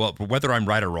 Right. Well, whether I'm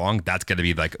right or wrong, that's going to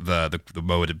be like the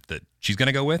mode that she's going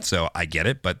to go with. So I get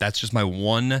it, but that's just my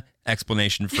one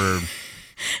explanation for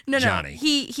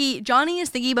Johnny. Johnny is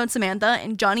thinking about Samantha,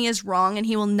 and Johnny is wrong, and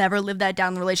he will never live that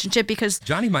down the relationship because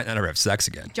Johnny might never have sex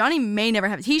again. Johnny may never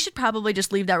have. He should probably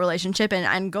just leave that relationship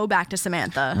and go back to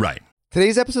Samantha. Right.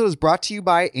 Today's episode is brought to you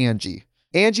by Angie.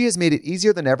 Angie has made it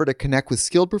easier than ever to connect with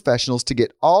skilled professionals to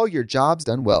get all your jobs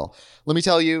done well. Let me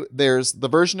tell you, there's the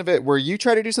version of it where you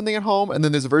try to do something at home, and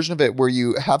then there's a version of it where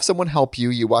you have someone help you,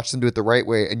 you watch them do it the right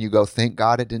way, and you go, thank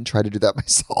God I didn't try to do that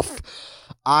myself.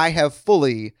 I have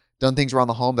fully done things around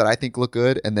the home that I think look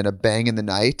good, and then a bang in the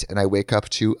night, and I wake up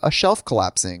to a shelf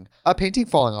collapsing, a painting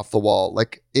falling off the wall.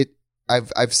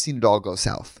 I've seen it all go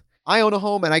south. I own a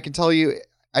home, and I can tell you,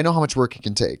 I know how much work it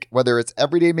can take. Whether it's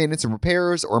everyday maintenance and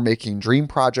repairs or making dream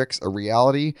projects a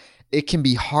reality, it can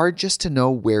be hard just to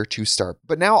know where to start.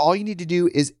 But now all you need to do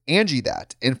is Angie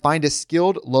that and find a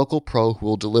skilled local pro who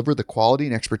will deliver the quality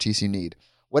and expertise you need.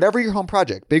 Whatever your home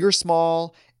project, big or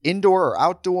small, indoor or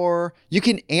outdoor, you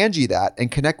can Angie that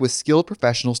and connect with skilled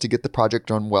professionals to get the project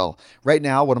done well. Right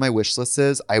now, one of my wish lists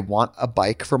is I want a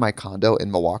bike for my condo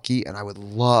in Milwaukee, and I would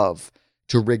love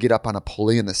to rig it up on a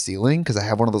pulley in the ceiling because I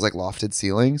have one of those like lofted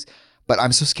ceilings, but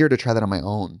I'm so scared to try that on my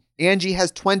own. Angie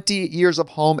has 20 years of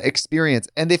home experience,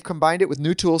 and they've combined it with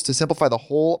new tools to simplify the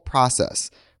whole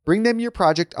process. Bring them your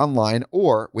project online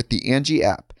or with the Angie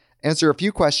app. Answer a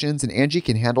few questions and Angie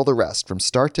can handle the rest from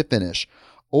start to finish,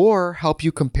 or help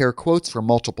you compare quotes from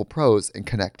multiple pros and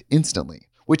connect instantly,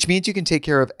 which means you can take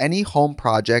care of any home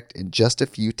project in just a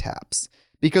few taps.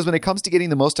 Because when it comes to getting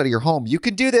the most out of your home, you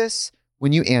can do this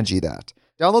when you Angie that.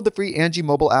 Download the free Angie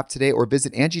mobile app today or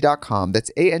visit Angie.com. That's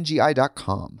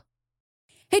ANGI.com.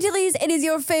 Hey Tillies, it is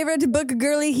your favorite book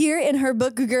girly here in her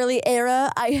book girly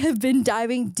era. I have been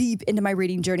diving deep into my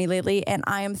reading journey lately, and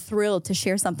I am thrilled to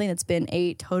share something that's been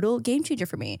a total game changer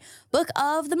for me. Book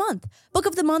of the Month. Book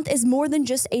of the Month is more than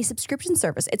just a subscription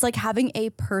service. It's like having a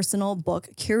personal book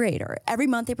curator. Every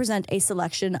month they present a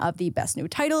selection of the best new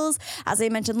titles. As I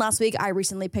mentioned last week, I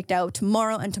recently picked out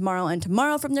Tomorrow and Tomorrow and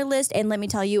Tomorrow from their list, and let me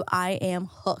tell you, I am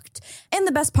hooked. And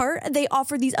the best part, they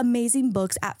offer these amazing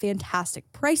books at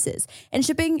fantastic prices, and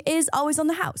shipping is always on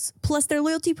the house. Plus, their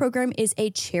loyalty program is a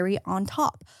cherry on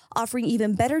top, offering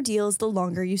even better deals the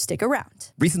longer you stick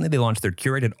around. Recently, they launched their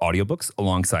curated audiobooks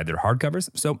alongside their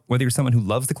hardcovers, so whether you're someone who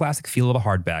loves the classic feel of a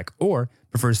hardback or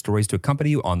prefers stories to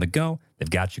accompany you on the go, they've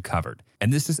got you covered.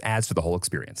 And this just adds to the whole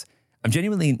experience. I'm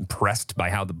genuinely impressed by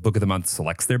how the Book of the Month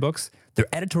selects their books. Their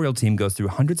editorial team goes through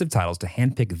hundreds of titles to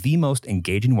handpick the most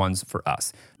engaging ones for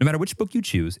us. No matter which book you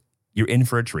choose, you're in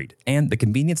for a treat, and the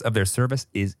convenience of their service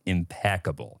is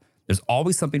impeccable. There's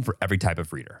always something for every type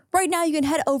of reader. Right now, you can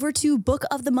head over to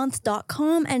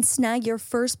bookofthemonth.com and snag your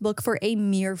first book for a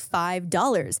mere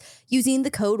 $5 using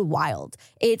the code WILD.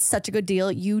 It's such a good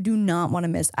deal. You do not want to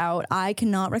miss out. I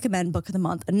cannot recommend Book of the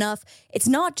Month enough. It's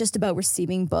not just about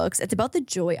receiving books. It's about the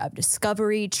joy of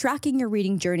discovery, tracking your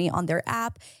reading journey on their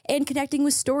app, and connecting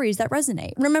with stories that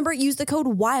resonate. Remember, use the code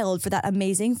WILD for that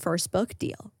amazing first book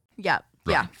deal. Yep.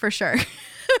 Right. Yeah, for sure.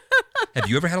 Have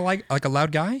you ever had a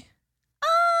loud guy?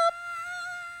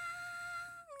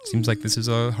 Seems like this is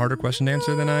a harder question to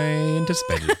answer than I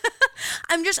anticipated.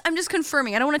 I'm just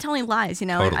confirming. I don't want to tell any lies, you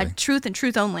know. Totally. Truth and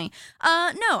truth only.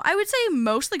 No, I would say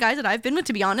most of the guys that I've been with,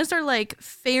 to be honest, are like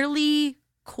fairly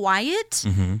quiet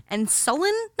and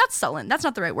sullen. Not sullen. That's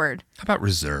not the right word. How about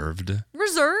reserved?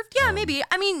 Reserved? Yeah, maybe.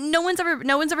 I mean, no one's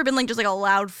ever been like just like a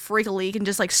loud freak leak and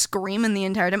just like screaming the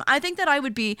entire time. I think that I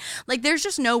would be like, there's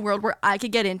just no world where I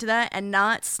could get into that and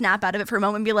not snap out of it for a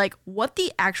moment and be like, what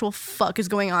the actual fuck is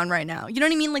going on right now? You know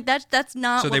what I mean? Like that's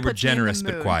not. So what they were puts me in the generous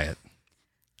but mood. quiet.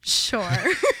 Sure.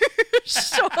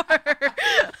 Sure.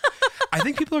 I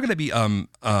think people are going to be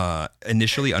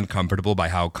initially uncomfortable by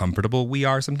how comfortable we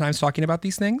are sometimes talking about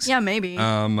these things. Yeah, maybe.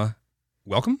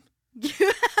 Welcome.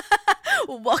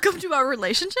 Welcome to our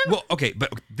relationship? Well, okay,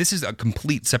 but this is a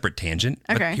complete separate tangent.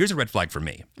 Okay. But here's a red flag for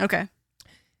me. Okay.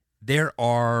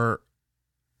 I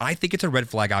think it's a red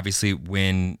flag, obviously,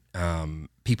 when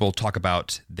people talk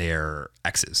about their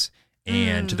exes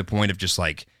and to the point of just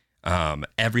like,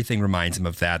 everything reminds them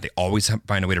of that. They always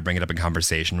find a way to bring it up in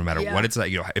conversation, no matter what it's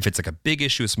like. You know, if it's like a big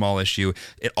issue, a small issue,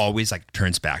 it always like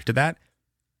turns back to that.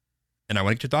 And I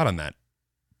want to get your thought on that.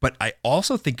 But I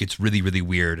also think it's really, really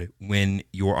weird when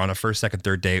you're on a first, second,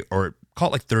 third date, or call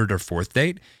it like third or fourth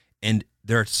date, and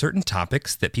there are certain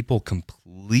topics that people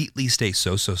completely stay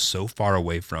so far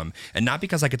away from. And not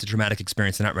because like it's a traumatic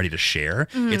experience they're not ready to share.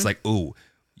 It's like, oh,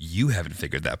 you haven't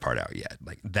figured that part out yet.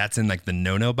 Like that's in like the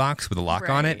no box with a lock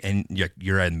on it, and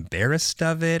you're embarrassed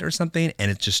of it or something.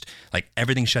 And it's just like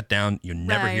everything's shut down. You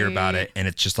never hear about it. And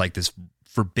it's just like this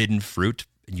forbidden fruit.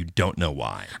 And you don't know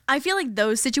why. I feel like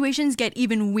those situations get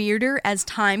even weirder as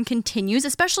time continues,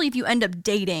 especially if you end up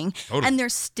dating and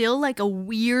there's still like a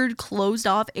weird closed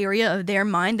off area of their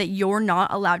mind that you're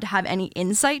not allowed to have any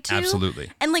insight to. Absolutely.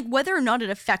 And like whether or not it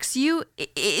affects you,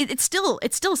 it still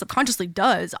subconsciously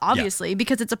does, obviously,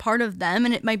 because it's a part of them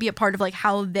and it might be a part of like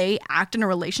how they act in a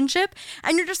relationship.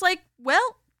 And you're just like,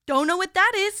 well, don't know what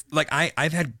that is. Like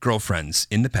I've had girlfriends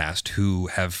in the past who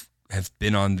have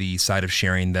been on the side of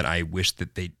sharing that I wish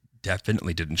that they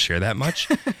definitely didn't share that much.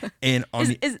 And on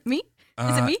is it me?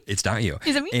 Is it me? It's not you.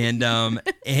 Is it me? And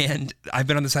and I've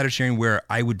been on the side of sharing where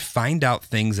I would find out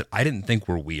things that I didn't think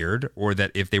were weird, or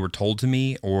that if they were told to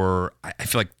me, or I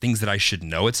feel like things that I should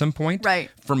know at some point, right,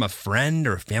 from a friend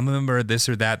or a family member, or this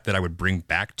or that I would bring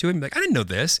back to him. Like, I didn't know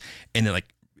this, and then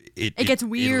like it gets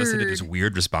weird. It elicited this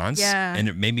weird response, and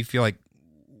it made me feel like.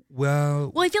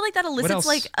 Well, I feel like that elicits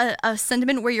like a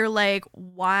sentiment where you're like,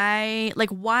 why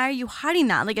are you hiding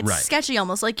that? Like it's sketchy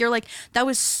almost. Like you're like, that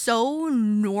was so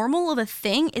normal of a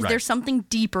thing. Is there something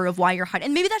deeper of why you're hiding?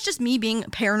 And maybe that's just me being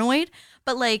paranoid,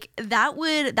 but like that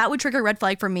would trigger a red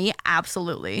flag for me.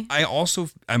 Absolutely. I feel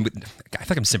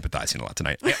like I'm sympathizing a lot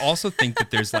tonight. I also think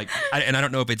that there's like, and I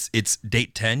don't know if it's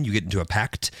date 10, you get into a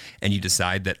pact and you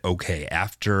decide that, okay,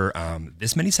 after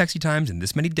this many sexy times and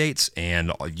this many dates,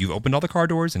 and you've opened all the car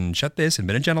doors and shut this and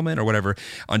been a gentleman or whatever,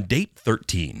 on date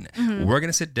 13, we're going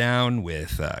to sit down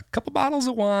with a couple bottles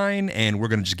of wine and we're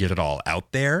going to just get it all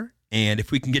out there. And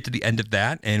if we can get to the end of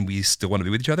that and we still want to be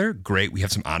with each other, great. We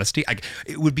have some honesty.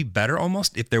 It would be better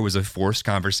almost if there was a forced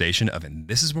conversation of, and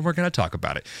this is when we're going to talk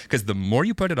about it. Because the more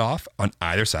you put it off on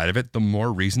either side of it, the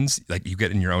more reasons like you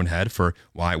get in your own head for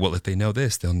why, well, if they know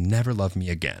this, they'll never love me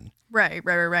again.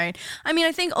 Right. I mean,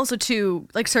 I think also too,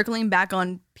 like circling back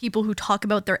on people who talk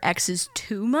about their exes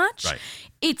too much. Right.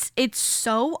 It's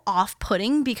so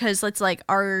off-putting because it's like,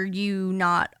 are you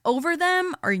not over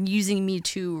them? Are you using me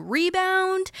to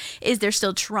rebound? Is there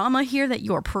still trauma here that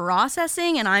you're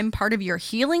processing and I'm part of your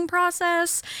healing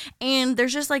process? And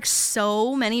there's just like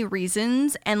so many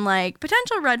reasons and like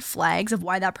potential red flags of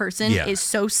why that person is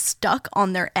so stuck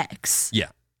on their ex. Yeah.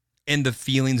 And the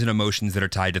feelings and emotions that are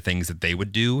tied to things that they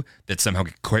would do that somehow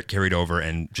get carried over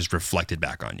and just reflected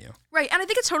back on you. Right. And I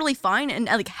think it's totally fine and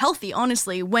like healthy,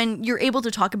 honestly, when you're able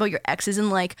to talk about your exes in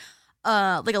like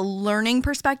a learning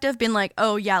perspective, being like,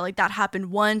 oh yeah, like that happened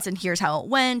once and here's how it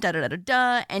went,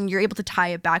 and you're able to tie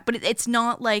it back. But it's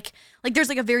not like there's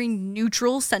like a very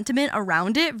neutral sentiment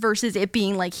around it versus it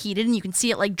being like heated and you can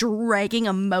see it like dragging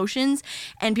emotions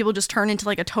and people just turn into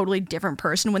like a totally different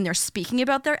person when they're speaking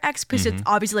about their ex because it's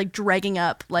obviously like dragging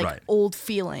up like old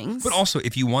feelings. But also,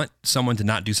 if you want someone to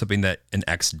not do something that an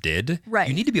ex did,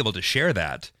 you need to be able to share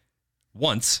that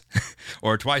once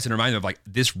or twice and remind them of like,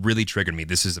 this really triggered me.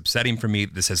 This is upsetting for me.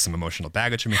 This has some emotional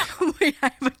baggage for me. Wait,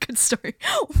 I have a good story.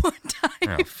 One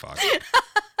time. Oh, fuck.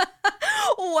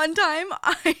 One time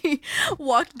I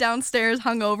walked downstairs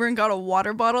hungover and got a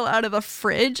water bottle out of the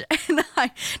fridge and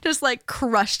I just like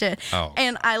crushed it. Oh.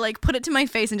 And I like put it to my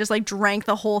face and just like drank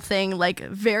the whole thing. Like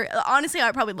honestly,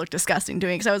 I probably looked disgusting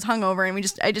doing it because I was hungover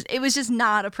and it was just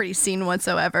not a pretty scene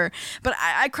whatsoever. But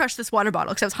I crushed this water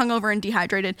bottle because I was hungover and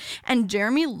dehydrated. And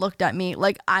Jeremy looked at me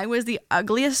like I was the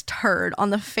ugliest turd on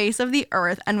the face of the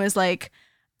earth and was like,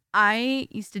 I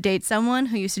used to date someone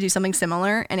who used to do something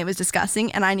similar and it was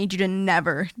disgusting and I need you to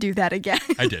never do that again.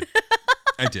 I did.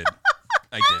 It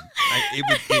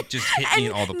just hit me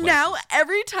in all the places. Now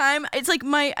every time it's like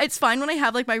it's fine when I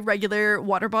have like my regular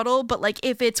water bottle, but like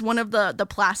if it's one of the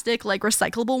plastic like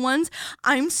recyclable ones,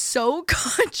 I'm so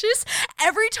conscious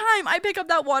every time I pick up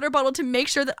that water bottle to make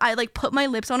sure that I like put my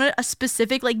lips on it a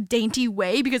specific like dainty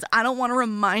way because I don't want to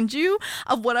remind you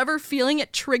of whatever feeling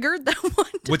it triggered that one time.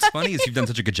 What's funny is you've done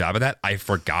such a good job of that. I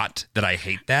forgot that I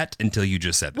hate that until you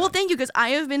just said that. Well, thank you, because I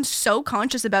have been so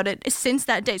conscious about it since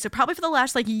that day. So probably for the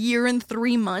last like year and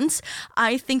 3 months,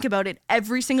 I think about it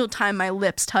every single time my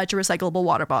lips touch a recyclable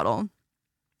water bottle.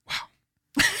 Wow.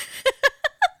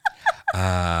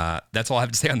 That's all I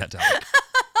have to say on that topic.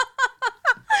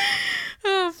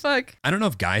 Oh, fuck. I don't know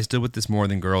if guys deal with this more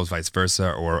than girls, vice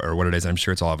versa, or what it is. I'm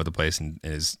sure it's all over the place and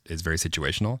is very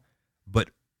situational.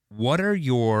 But what are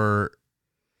your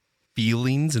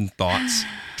feelings and thoughts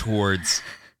towards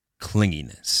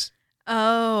clinginess?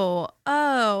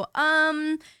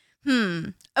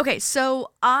 Okay,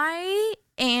 so I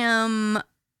am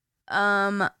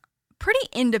pretty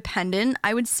independent,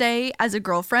 I would say, as a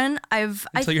girlfriend.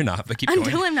 Until you're not, but keep going.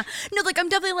 Until I'm not. No, like I'm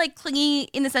definitely like clingy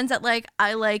in the sense that like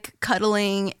I like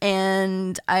cuddling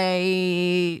and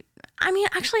I mean,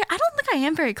 actually, I don't think I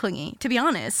am very clingy, to be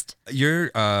honest.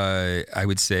 You're, I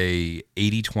would say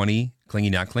 80-20 clingy,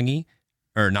 not clingy,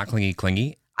 or not clingy,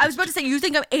 clingy. I was about to say, you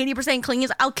think I'm 80% clingy?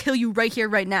 I'll kill you right here,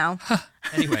 right now.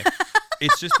 Anyway,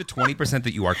 it's just the 20%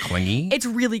 that you are clingy. It's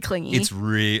really clingy. It's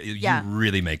you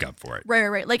really make up for it.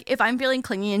 Right. Like if I'm feeling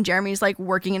clingy and Jeremy's like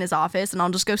working in his office and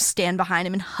I'll just go stand behind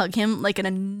him and hug him like an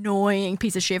annoying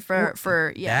piece of shit for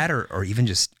that or even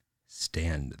just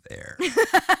stand there.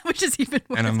 Which is even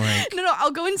worse. And I'm like, no, I'll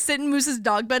go and sit in Moose's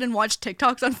dog bed and watch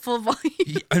TikToks on full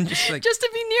volume. I'm just like, just to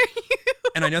be near you.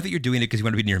 And I know that you're doing it because you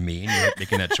want to be near me and you're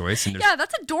making that choice. And yeah,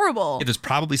 that's adorable. Yeah, there's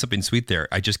probably something sweet there.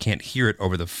 I just can't hear it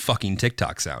over the fucking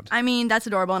TikTok sound. I mean, that's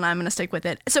adorable and I'm going to stick with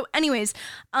it. So anyways,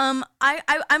 I'm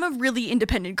a really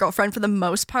independent girlfriend for the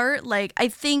most part. Like I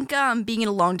think being in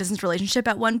a long distance relationship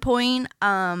at one point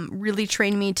really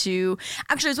trained me to,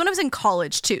 actually it was when I was in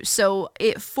college too. So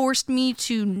it forced me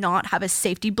to not have a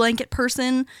safety blanket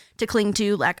person to cling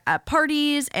to like at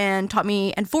parties and taught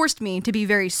me and forced me to be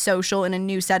very social in a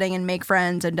new setting and make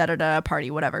friends and party,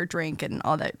 whatever, drink and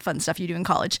all that fun stuff you do in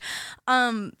college.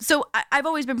 So I've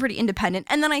always been pretty independent.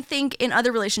 And then I think in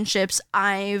other relationships,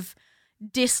 I've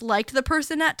disliked the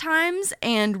person at times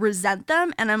and resent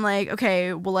them. And I'm like,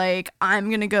 okay, well, like I'm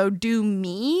going to go do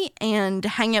me and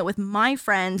hang out with my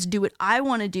friends, do what I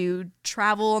want to do,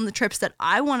 travel on the trips that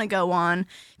I want to go on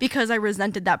because I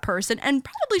resented that person and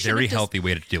probably should have very healthy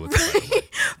way to deal with it.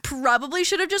 Probably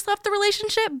should have just left the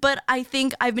relationship, but I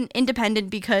think I've been independent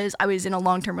because I was in a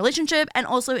long-term relationship and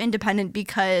also independent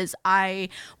because I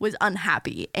was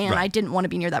unhappy and I didn't want to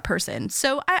be near that person.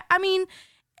 So I mean,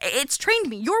 it's trained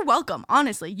me. You're welcome.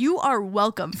 Honestly, you are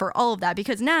welcome for all of that,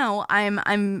 because now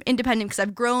I'm independent because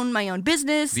I've grown my own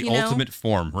business. The ultimate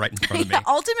form right in front of me.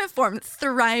 Ultimate form,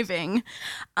 thriving.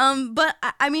 But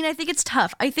I mean, I think it's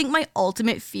tough. I think my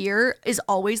ultimate fear is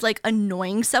always like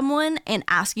annoying someone and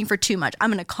asking for too much.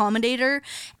 I'm an accommodator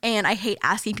and I hate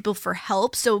asking people for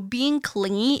help. So being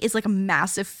clingy is like a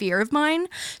massive fear of mine.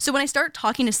 So when I start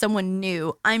talking to someone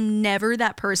new, I'm never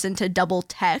that person to double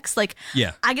text. Like,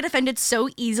 I get offended so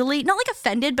easily. Not like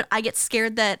offended, but I get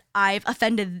scared that I've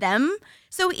offended them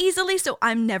so easily. So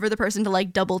I'm never the person to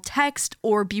like double text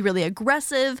or be really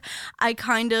aggressive. I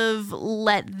kind of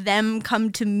let them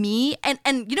come to me. And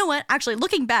you know what? Actually,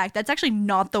 looking back, that's actually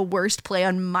not the worst play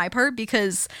on my part,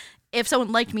 because if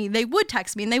someone liked me, they would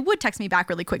text me, and they would text me back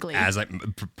really quickly.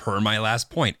 Per my last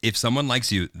point, if someone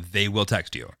likes you, they will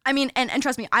text you. I mean, and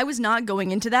trust me, I was not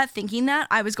going into that thinking that.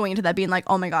 I was going into that being like,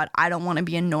 oh my God, I don't want to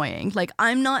be annoying. Like,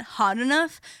 I'm not hot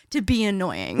enough to be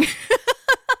annoying.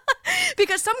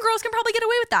 Because some girls can probably get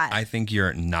away with that. I think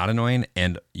you're not annoying,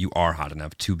 and you are hot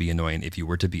enough to be annoying if you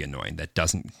were to be annoying. That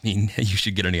doesn't mean you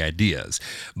should get any ideas.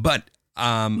 But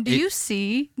do you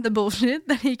see the bullshit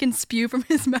that he can spew from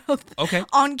his mouth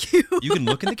on cue? You can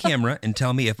look in the camera and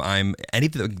tell me if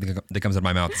anything that comes out of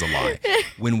my mouth is a lie.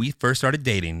 When we first started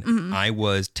dating, I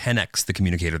was 10x the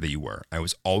communicator that you were. I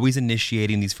was always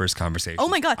initiating these first conversations. Oh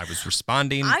my God. I was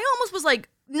responding. I almost was like,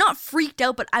 not freaked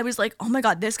out, but I was like, oh my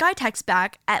God, this guy texts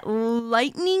back at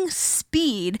lightning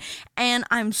speed, and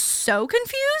I'm so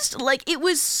confused. Like, it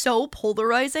was so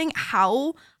polarizing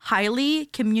how highly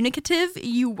communicative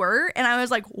you were. And I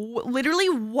was like, literally,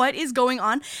 what is going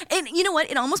on? And you know what?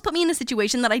 It almost put me in a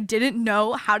situation that I didn't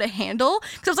know how to handle,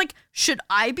 because I was like, should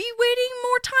I be waiting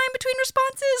more time between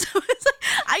responses? I was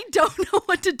like, I don't know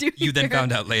what to do You then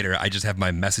found out later, I just have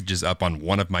my messages up on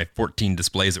one of my 14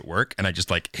 displays at work, and I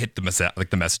just like hit the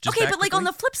messages. Okay, but like on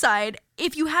the flip side,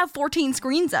 if you have 14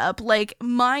 screens up, like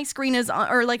my screen is on,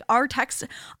 or like our text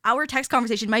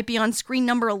conversation might be on screen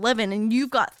number 11, and you've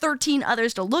got 13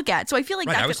 others to look at. So I feel like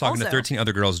I was talking to 13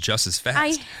 other girls just as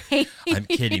fast. I'm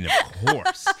kidding, of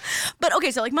course. But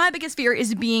okay, so like my biggest fear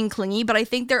is being clingy, but I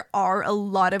think there are a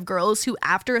lot of girls who,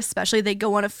 after especially they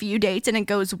go on a few dates and it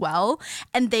goes well,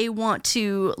 and they want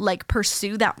to like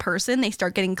pursue that person, they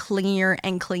start getting clingier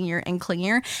and clingier and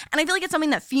clingier. And I feel like it's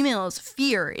something that females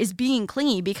fear, is being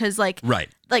clingy, because like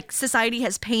society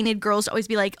has painted girls to always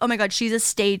be like, oh my God, she's a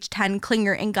stage 10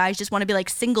 clinger, and guys just want to be like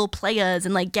single players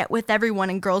and like get with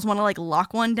everyone, and girls want to like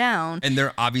lock one down. And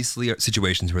there obviously are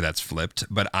situations where that's flipped,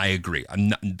 but I agree. I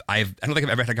don't think I've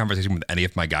ever had a conversation with any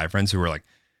of my guy friends who were like,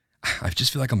 I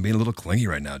just feel like I'm being a little clingy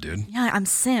right now, dude. Yeah, I'm a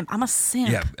simp.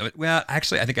 Yeah, well,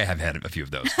 actually, I think I have had a few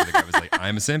of those. I think I was like,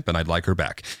 I'm a simp and I'd like her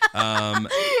back.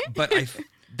 But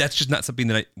that's just not something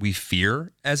that we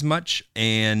fear as much.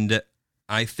 And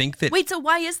I think that... Wait, so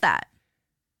why is that?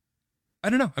 I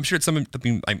don't know. I'm sure it's something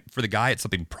for the guy, it's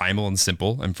something primal and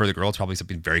simple. And for the girl, it's probably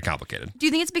something very complicated. Do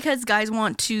you think it's because guys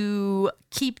want to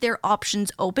keep their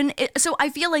options open? So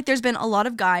I feel like there's been a lot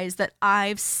of guys that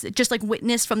I've just like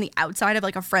witnessed from the outside of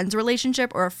like a friend's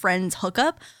relationship or a friend's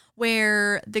hookup,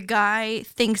 where the guy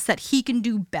thinks that he can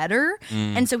do better.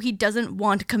 And so he doesn't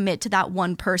want to commit to that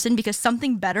one person because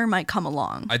something better might come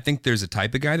along. I think there's a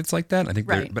type of guy that's like that.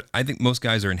 But I think most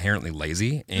guys are inherently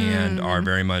lazy and are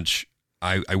very much...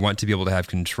 I want to be able to have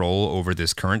control over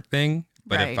this current thing,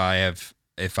 but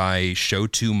if I show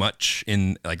too much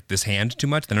in like this hand too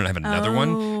much, then I don't have another one,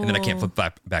 and then I can't flip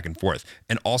back and forth.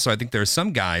 And also, I think there are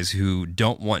some guys who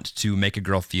don't want to make a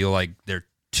girl feel like they're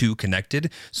too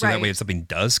connected, so that way if something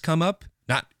does come up,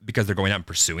 not because they're going out and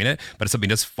pursuing it, but if something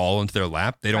does fall into their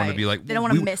lap, they don't want to be like, they don't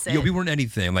want to miss it. We weren't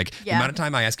anything. Like the amount of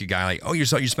time I ask a guy, like, oh, you're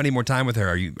spending more time with her.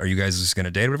 Are you guys just gonna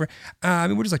date or whatever? I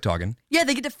mean, we're just like talking. Yeah,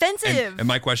 they get defensive. And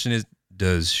my question is,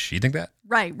 does she think that?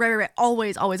 Right.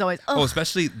 Always. Ugh. Well,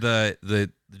 especially the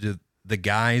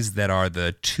guys that are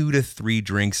the 2 to 3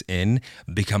 drinks in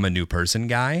become a new person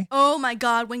guy. Oh my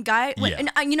God.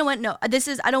 And you know what? No, I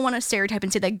don't want to stereotype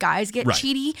and say that guys get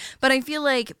cheaty, but I feel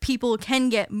like people can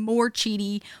get more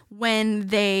cheaty when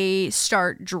they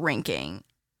start drinking.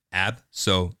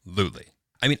 Absolutely.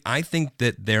 I mean, I think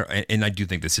that and I do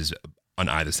think this is on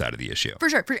either side of the issue. For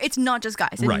sure. It's not just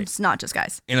guys. It's not just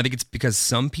guys. And I think it's because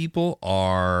some people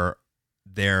are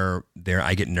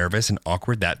I get nervous and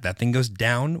awkward. That thing goes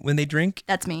down when they drink.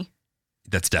 That's me.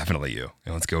 That's definitely you.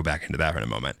 And let's go back into that for a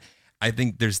moment. I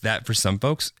think there's that for some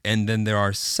folks. And then there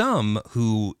are some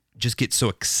who just get so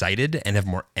excited and have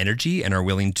more energy and are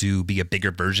willing to be a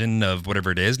bigger version of whatever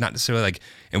it is. Not necessarily like,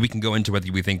 and we can go into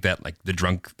whether we think that like the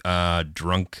drunk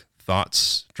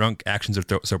actions or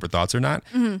sober thoughts or not.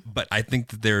 But I think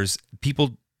that there's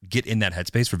people get in that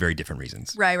headspace for very different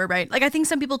reasons. Right. Like I think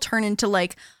some people turn into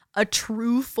like a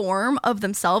true form of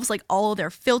themselves. Like all their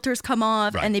filters come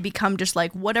off and they become just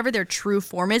like whatever their true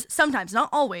form is. Sometimes, not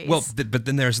always. Well, but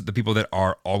then there's the people that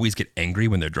are always get angry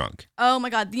when they're drunk. Oh my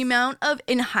God. The amount of,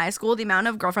 in high school, the amount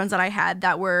of girlfriends that I had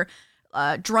that were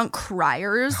drunk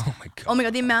criers. Oh my God. Oh my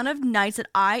God. The amount of nights that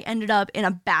I ended up in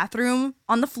a bathroom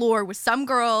on the floor with some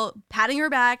girl patting her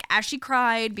back as she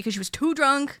cried because she was too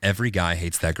drunk. Every guy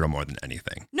hates that girl more than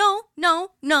anything. No.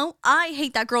 I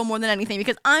hate that girl more than anything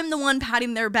because I'm the one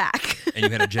patting their back. And you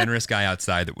had a generous guy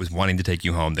outside that was wanting to take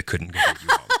you home that couldn't take you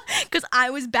home. Because I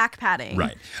was back patting.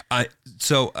 Right.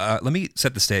 So let me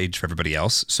set the stage for everybody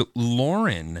else. So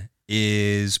Lauren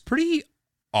is pretty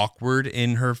awkward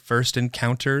in her first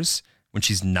encounters when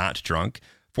she's not drunk.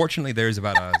 Fortunately, there's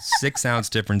about a 6-ounce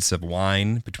difference of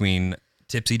wine between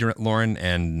tipsy Lauren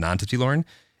and non-tipsy Lauren.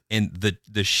 And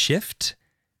the shift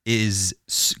is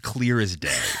clear as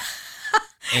day.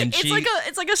 And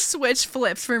it's like a switch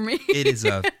flips for me. It is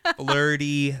a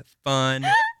flirty, fun,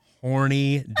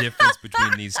 horny difference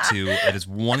between these two. It is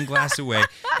one glass away.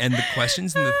 And the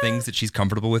questions and the things that she's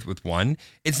comfortable with one,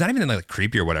 it's not even like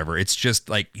creepy or whatever. It's just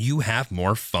like you have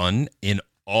more fun in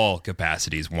all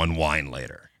capacities one wine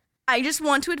later. I just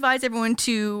want to advise everyone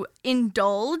to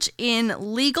indulge in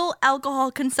legal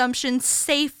alcohol consumption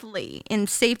safely in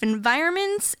safe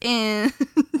environments and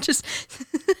just...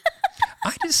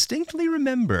 I distinctly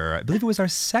remember, I believe it was our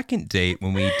second date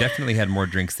when we definitely had more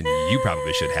drinks than you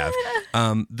probably should have.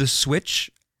 The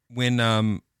switch when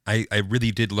I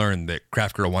really did learn that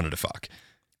Craft Girl wanted to fuck.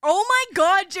 Oh my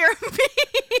God, Jeremy.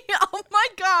 Oh my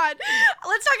God.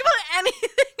 Let's talk about anything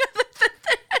other than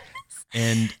this.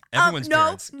 And everyone's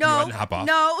parents. Can you go ahead and hop off?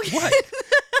 No. What?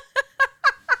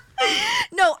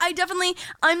 No,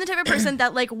 I'm the type of person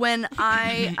that like when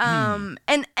I,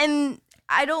 and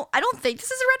I don't think this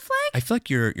is a red flag. I feel like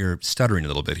you're stuttering a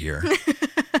little bit here.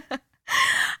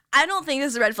 I don't think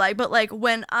this is a red flag, but like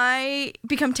when I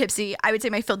become tipsy, I would say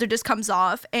my filter just comes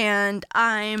off and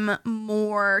I'm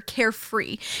more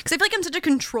carefree. Because I feel like I'm such a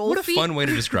control freak. What a fun way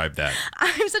to describe that.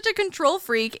 I'm such a control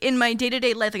freak in my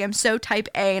day-to-day life. Like I'm so type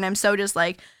A and I'm so just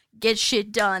like get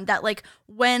shit done that like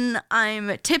when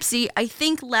I'm tipsy, I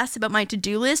think less about my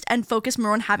to-do list and focus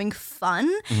more on having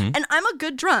fun. Mm-hmm. And I'm a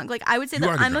good drunk. Like I would say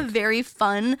that I'm a very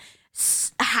fun,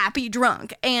 happy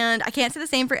drunk, and I can't say the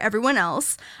same for everyone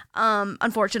else.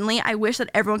 Unfortunately, I wish that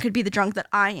everyone could be the drunk that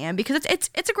I am because it's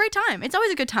a great time. It's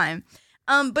always a good time.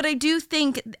 But I do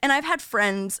think, and I've had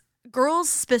friends, girls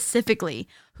specifically,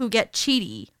 who get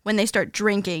cheaty when they start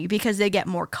drinking because they get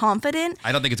more confident.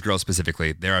 I don't think it's girls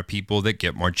specifically. There are people that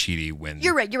get more cheaty when...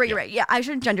 You're right. Yeah, I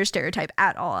shouldn't gender stereotype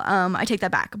at all. I take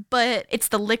that back. But it's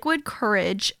the liquid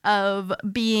courage of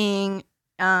being...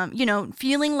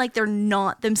 feeling like they're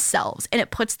not themselves, and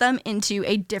it puts them into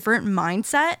a different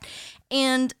mindset.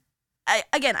 And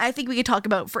I think we could talk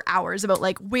about for hours about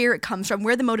like where it comes from,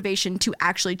 where the motivation to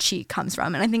actually cheat comes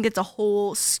from. And I think it's a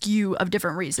whole skew of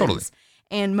different reasons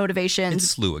and motivations.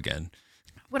 It's slew again.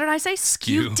 What did I say?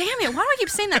 Skew. Damn it. Why do I keep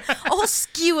saying that? A whole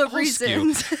skew of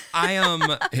reasons. Skew. I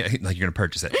like you're going to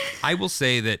purchase it. I will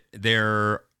say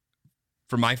that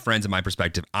from my friends and my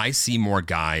perspective, I see more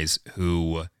guys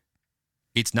who...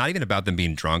 It's not even about them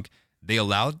being drunk. They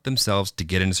allowed themselves to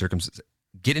get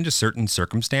into certain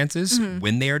circumstances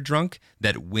when they are drunk,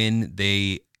 that when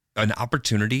an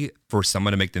opportunity for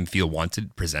someone to make them feel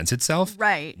wanted presents itself.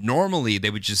 Right. Normally they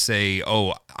would just say,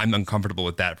 "Oh, I'm uncomfortable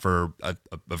with that for a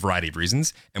variety of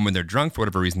reasons." And when they're drunk, for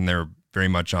whatever reason, they're very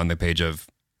much on the page of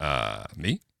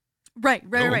me. Right.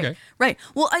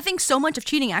 Well, I think so much of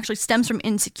cheating actually stems from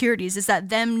insecurities, is that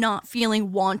them not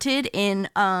feeling wanted in,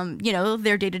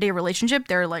 their day-to-day relationship,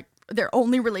 their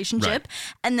only relationship.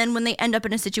 Right. And then when they end up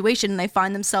in a situation and they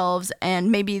find themselves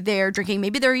and maybe they're drinking,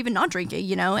 maybe they're even not drinking,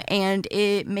 and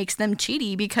it makes them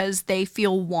cheaty because they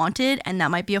feel wanted, and that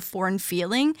might be a foreign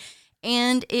feeling.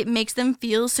 And it makes them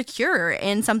feel secure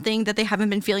in something that they haven't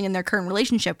been feeling in their current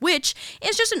relationship, which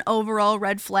is just an overall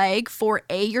red flag for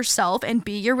A, yourself, and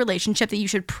B, your relationship that you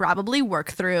should probably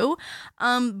work through.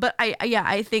 But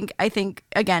I think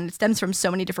again, it stems from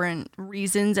so many different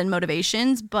reasons and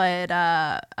motivations, but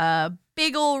a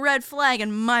big old red flag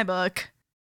in my book.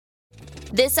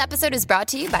 This episode is brought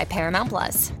to you by Paramount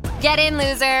Plus. Get in,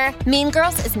 loser! Mean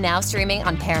Girls is now streaming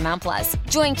on Paramount Plus.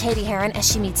 Join Katie Heron as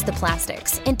she meets the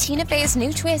plastics in Tina Fey's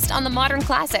new twist on the modern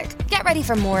classic. Get ready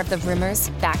for more of the rumors,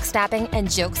 backstabbing, and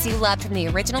jokes you loved from the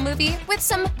original movie with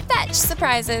some fetch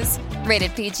surprises.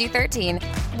 Rated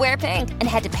PG-13. Wear pink and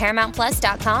head to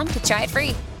ParamountPlus.com to try it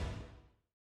free.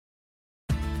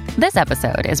 This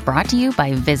episode is brought to you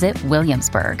by Visit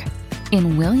Williamsburg.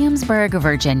 In Williamsburg,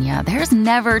 Virginia, there's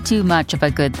never too much of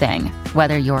a good thing.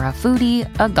 Whether you're a foodie,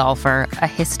 a golfer, a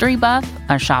history buff,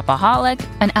 a shopaholic,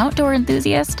 an outdoor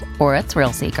enthusiast, or a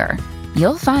thrill seeker,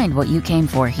 you'll find what you came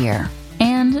for here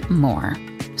and more.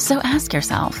 So ask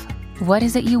yourself, what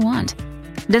is it you want?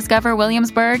 Discover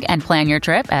Williamsburg and plan your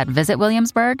trip at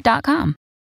visitwilliamsburg.com.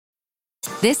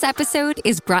 This episode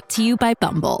is brought to you by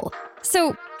Bumble.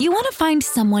 So, you want to find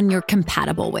someone you're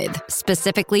compatible with,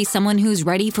 specifically someone who's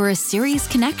ready for a serious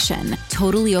connection,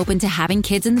 totally open to having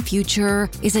kids in the future,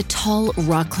 is a tall,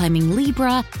 rock-climbing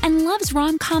Libra, and loves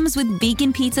rom-coms with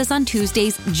vegan pizzas on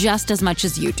Tuesdays just as much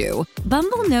as you do.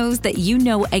 Bumble knows that you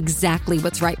know exactly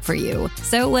what's right for you.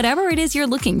 So whatever it is you're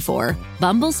looking for,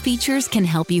 Bumble's features can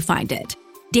help you find it.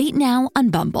 Date now on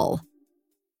Bumble.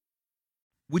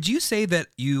 Would you say that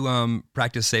you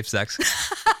practice safe sex?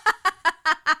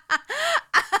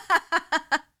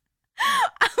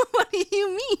 What do you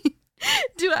mean?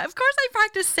 Of course I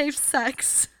practice safe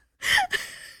sex.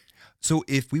 So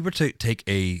if we were to take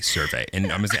a survey,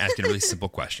 and I'm just going to ask you a really simple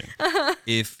question.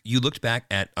 If you looked back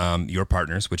at your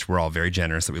partners, which were all very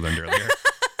generous that we learned earlier,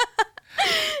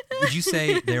 would you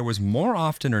say there was more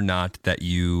often or not that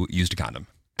you used a condom?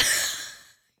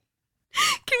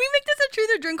 Can we make this a truth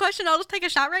or drink question? I'll just take a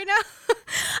shot right now.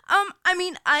 I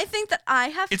mean, I think that I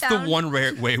have It's found... the one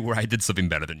rare way where I did something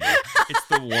better than you. It's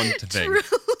the one thing. Truly.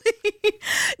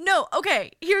 No,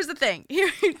 okay, here's the thing.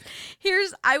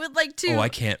 Here's, I would like to... Oh, I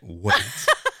can't wait.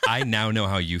 I now know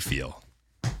how you feel.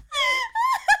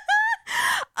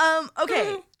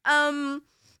 Okay.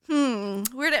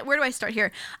 Where do I start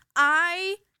here?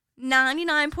 I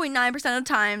 99.9% of the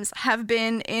times have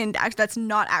been in, actually that's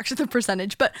not actually the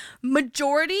percentage, but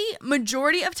majority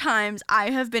of times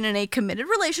I have been in a committed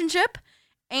relationship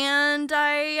and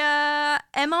I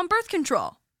am on birth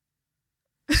control.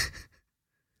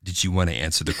 Did you want to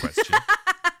answer the question?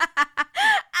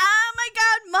 Oh my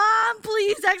God, Mom,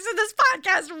 please exit this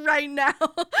podcast right now.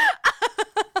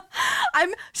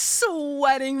 I'm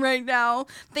sweating right now.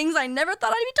 Things I never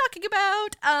thought I'd be talking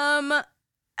about.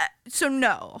 So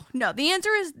no. The answer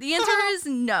is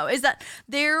no. Is that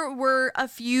there were a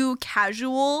few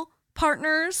casual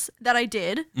partners that I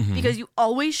did because you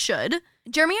always should.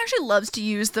 Jeremy actually loves to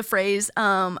use the phrase,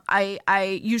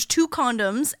 I use 2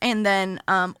 condoms and then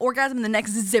orgasm in the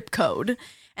next zip code.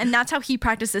 And that's how he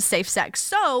practices safe sex.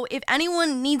 So if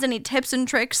anyone needs any tips and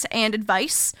tricks and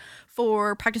advice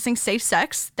for practicing safe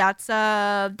sex, that's 2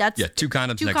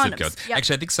 condoms, next zip code. Yep.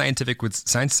 Actually, I think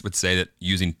science would say that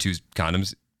using 2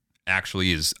 condoms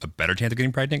actually is a better chance of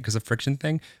getting pregnant because of friction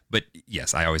thing. But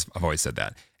yes, I've always said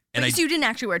that. And so you didn't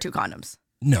actually wear 2 condoms?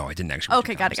 No, I didn't actually.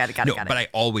 Okay, got it. But I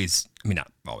always,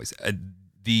 not always,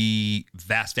 the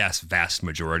vast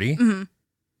majority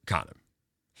condom.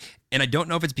 And I don't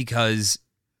know if it's because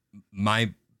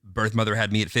my birth mother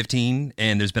had me at 15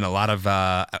 and there's been a lot of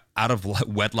out of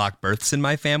wedlock births in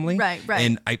my family. Right.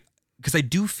 And because I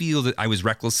do feel that I was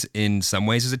reckless in some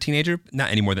ways as a teenager, not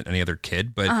any more than any other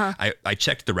kid, but I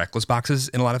checked the reckless boxes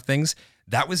in a lot of things.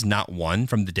 That was not one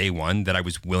from the day one that I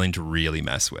was willing to really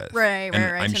mess with. Right.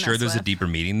 I'm sure there's a deeper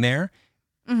meaning there.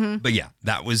 But yeah,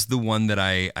 that was the one that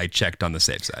I checked on the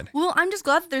safe side. Well, I'm just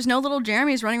glad that there's no little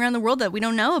Jeremys running around the world that we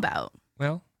don't know about.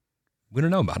 Well, we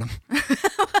don't know about them.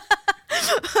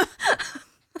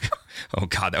 Oh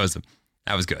God, that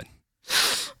was good.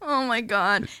 Oh my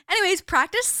God. Anyways,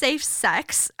 practice safe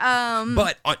sex.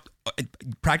 But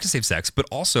practice safe sex, but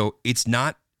also it's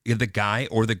not the guy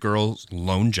or the girl's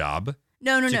lone job.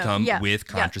 No. To come with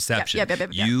contraception.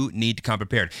 You need to come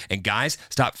prepared. And guys,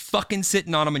 stop fucking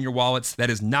sitting on them in your wallets. That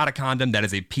is not a condom. That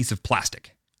is a piece of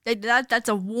plastic. That's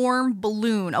a warm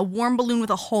balloon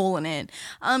with a hole in it.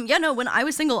 When I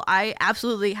was single, I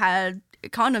absolutely had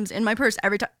condoms in my purse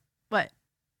every time. What?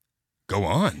 Go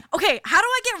on. Okay, how do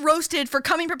I get roasted for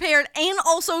coming prepared and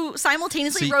also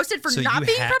simultaneously roasted for not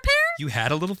being prepared? You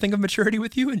had a little thing of maturity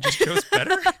with you and just chose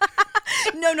better?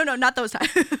 No, not those times.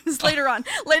 Later on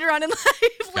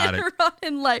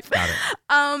in life. Got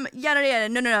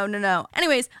it. No.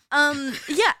 Anyways,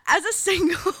 as a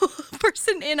single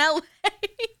person in LA,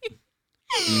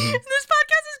 this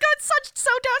podcast has gone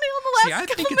so downhill in the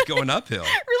last I think it's going uphill.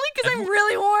 Really? Because I'm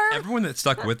really warm? Everyone that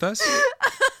stuck with us,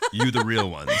 you the real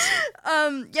ones.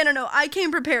 No. I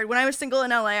came prepared. When I was single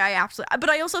in LA, but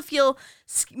I also feel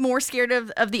more scared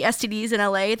of the STDs in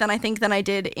LA than I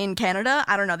did in Canada.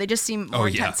 I don't know. They just seem more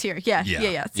intense here. Yeah.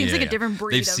 It seems like a different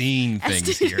breed. They've seen things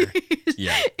STDs. Here.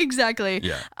 Yeah. Exactly.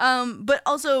 Yeah. But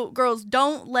also, girls,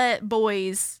 don't let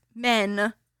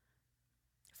men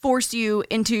force you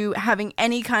into having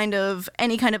any kind of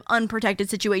unprotected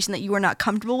situation that you are not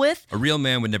comfortable with. A real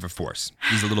man would never force.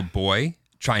 He's a little boy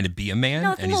trying to be a man,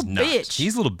 No, it's and a he's little not. bitch.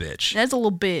 He's a little bitch. That's a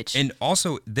little bitch. And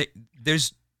also,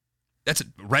 that's a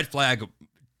red flag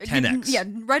 10x. Yeah,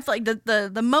 red flag.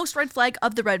 The most red flag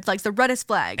of the red flags, the reddest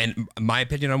flag. And my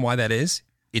opinion on why that is,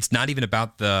 it's not even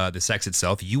about the sex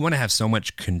itself. You want to have so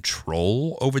much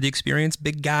control over the experience,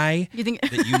 big guy. You think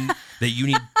that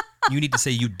you need to say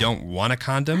you don't want a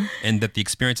condom and that the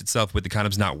experience itself with the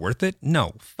condom's not worth it?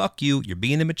 No, fuck you. You're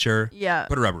being immature. Yeah.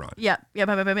 Put a rubber on. Yeah.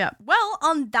 Well,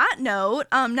 on that note,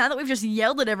 now that we've just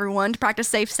yelled at everyone to practice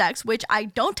safe sex, which I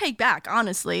don't take back,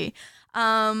 honestly,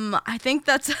 I think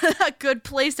that's a good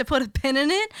place to put a pin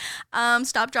in it.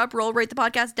 Stop, drop, roll, rate the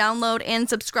podcast, download, and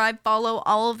subscribe, follow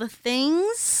all of the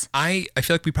things. I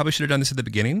feel like we probably should have done this at the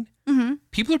beginning. Mm-hmm.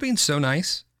 People are being so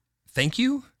nice. Thank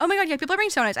you. Oh my God, yeah, people are being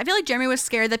so nice. I feel like Jeremy was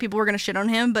scared that people were going to shit on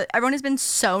him, but everyone has been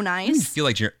so nice. I feel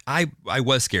like I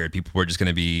was scared people were just going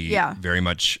to be very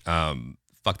much,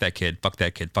 fuck that kid, fuck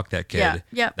that kid, fuck that kid.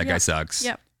 That guy sucks.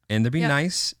 Yep. And they're being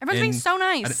nice. Everyone's being so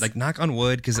nice. Like, knock on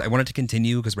wood, because I want it to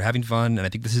continue, because we're having fun, and I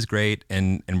think this is great,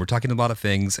 and we're talking a lot of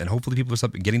things, and hopefully people are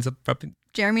getting something.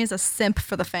 Jeremy is a simp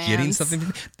for the fans. Getting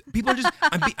something. People are just,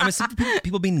 I'm a simp for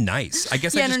people being nice. I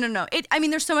guess. Yeah, no. I mean,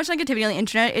 there's so much negativity on the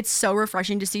internet. It's so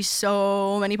refreshing to see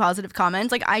so many positive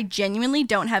comments. Like, I genuinely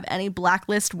don't have any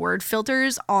blacklist word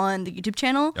filters on the YouTube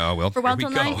channel. Oh, well, for Wild Till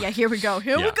 9. Yeah, here we go.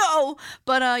 Here we go.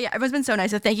 But everyone's been so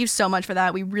nice. So thank you so much for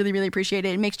that. We really, really appreciate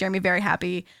it. It makes Jeremy very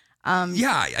happy. I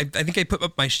think I put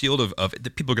up my shield of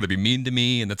that people are going to be mean to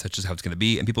me, and that's just how it's going to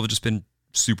be. And people have just been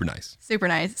super nice. Super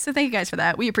nice. So thank you guys for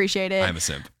that. We appreciate it. I'm a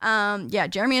simp.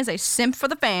 Jeremy is a simp for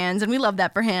the fans, and we love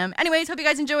that for him. Anyways, hope you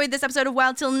guys enjoyed this episode of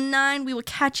Wild Till 9. We will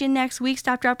catch you next week.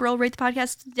 Stop, drop, roll, rate the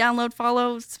podcast, download,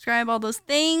 follow, subscribe, all those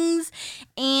things.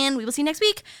 And we will see you next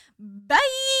week. Bye.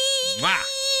 Wow.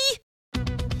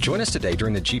 Join us today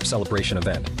during the Jeep Celebration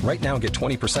event. Right now, get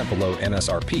 20% below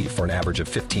MSRP for an average of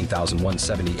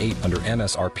 $15,178 under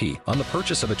MSRP on the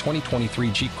purchase of a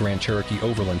 2023 Jeep Grand Cherokee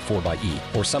Overland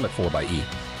 4xE or Summit 4xE.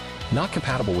 Not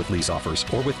compatible with lease offers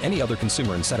or with any other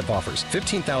consumer incentive offers.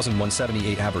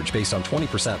 $15,178 average based on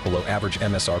 20% below average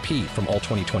MSRP from all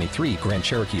 2023 Grand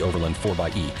Cherokee Overland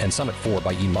 4xE and Summit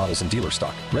 4xE models in dealer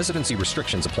stock. Residency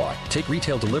restrictions apply. Take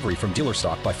retail delivery from dealer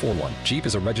stock by 4/1. Jeep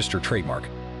is a registered trademark.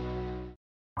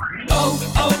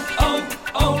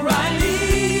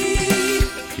 O'Reilly.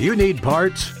 You need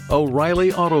parts?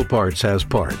 O'Reilly Auto Parts has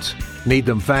parts. Need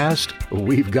them fast?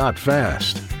 We've got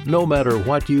fast. No matter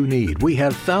what you need, we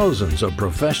have thousands of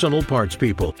professional parts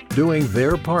people doing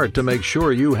their part to make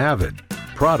sure you have it.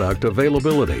 Product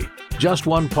availability. Just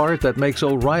one part that makes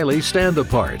O'Reilly stand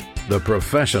apart. The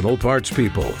professional parts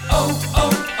people.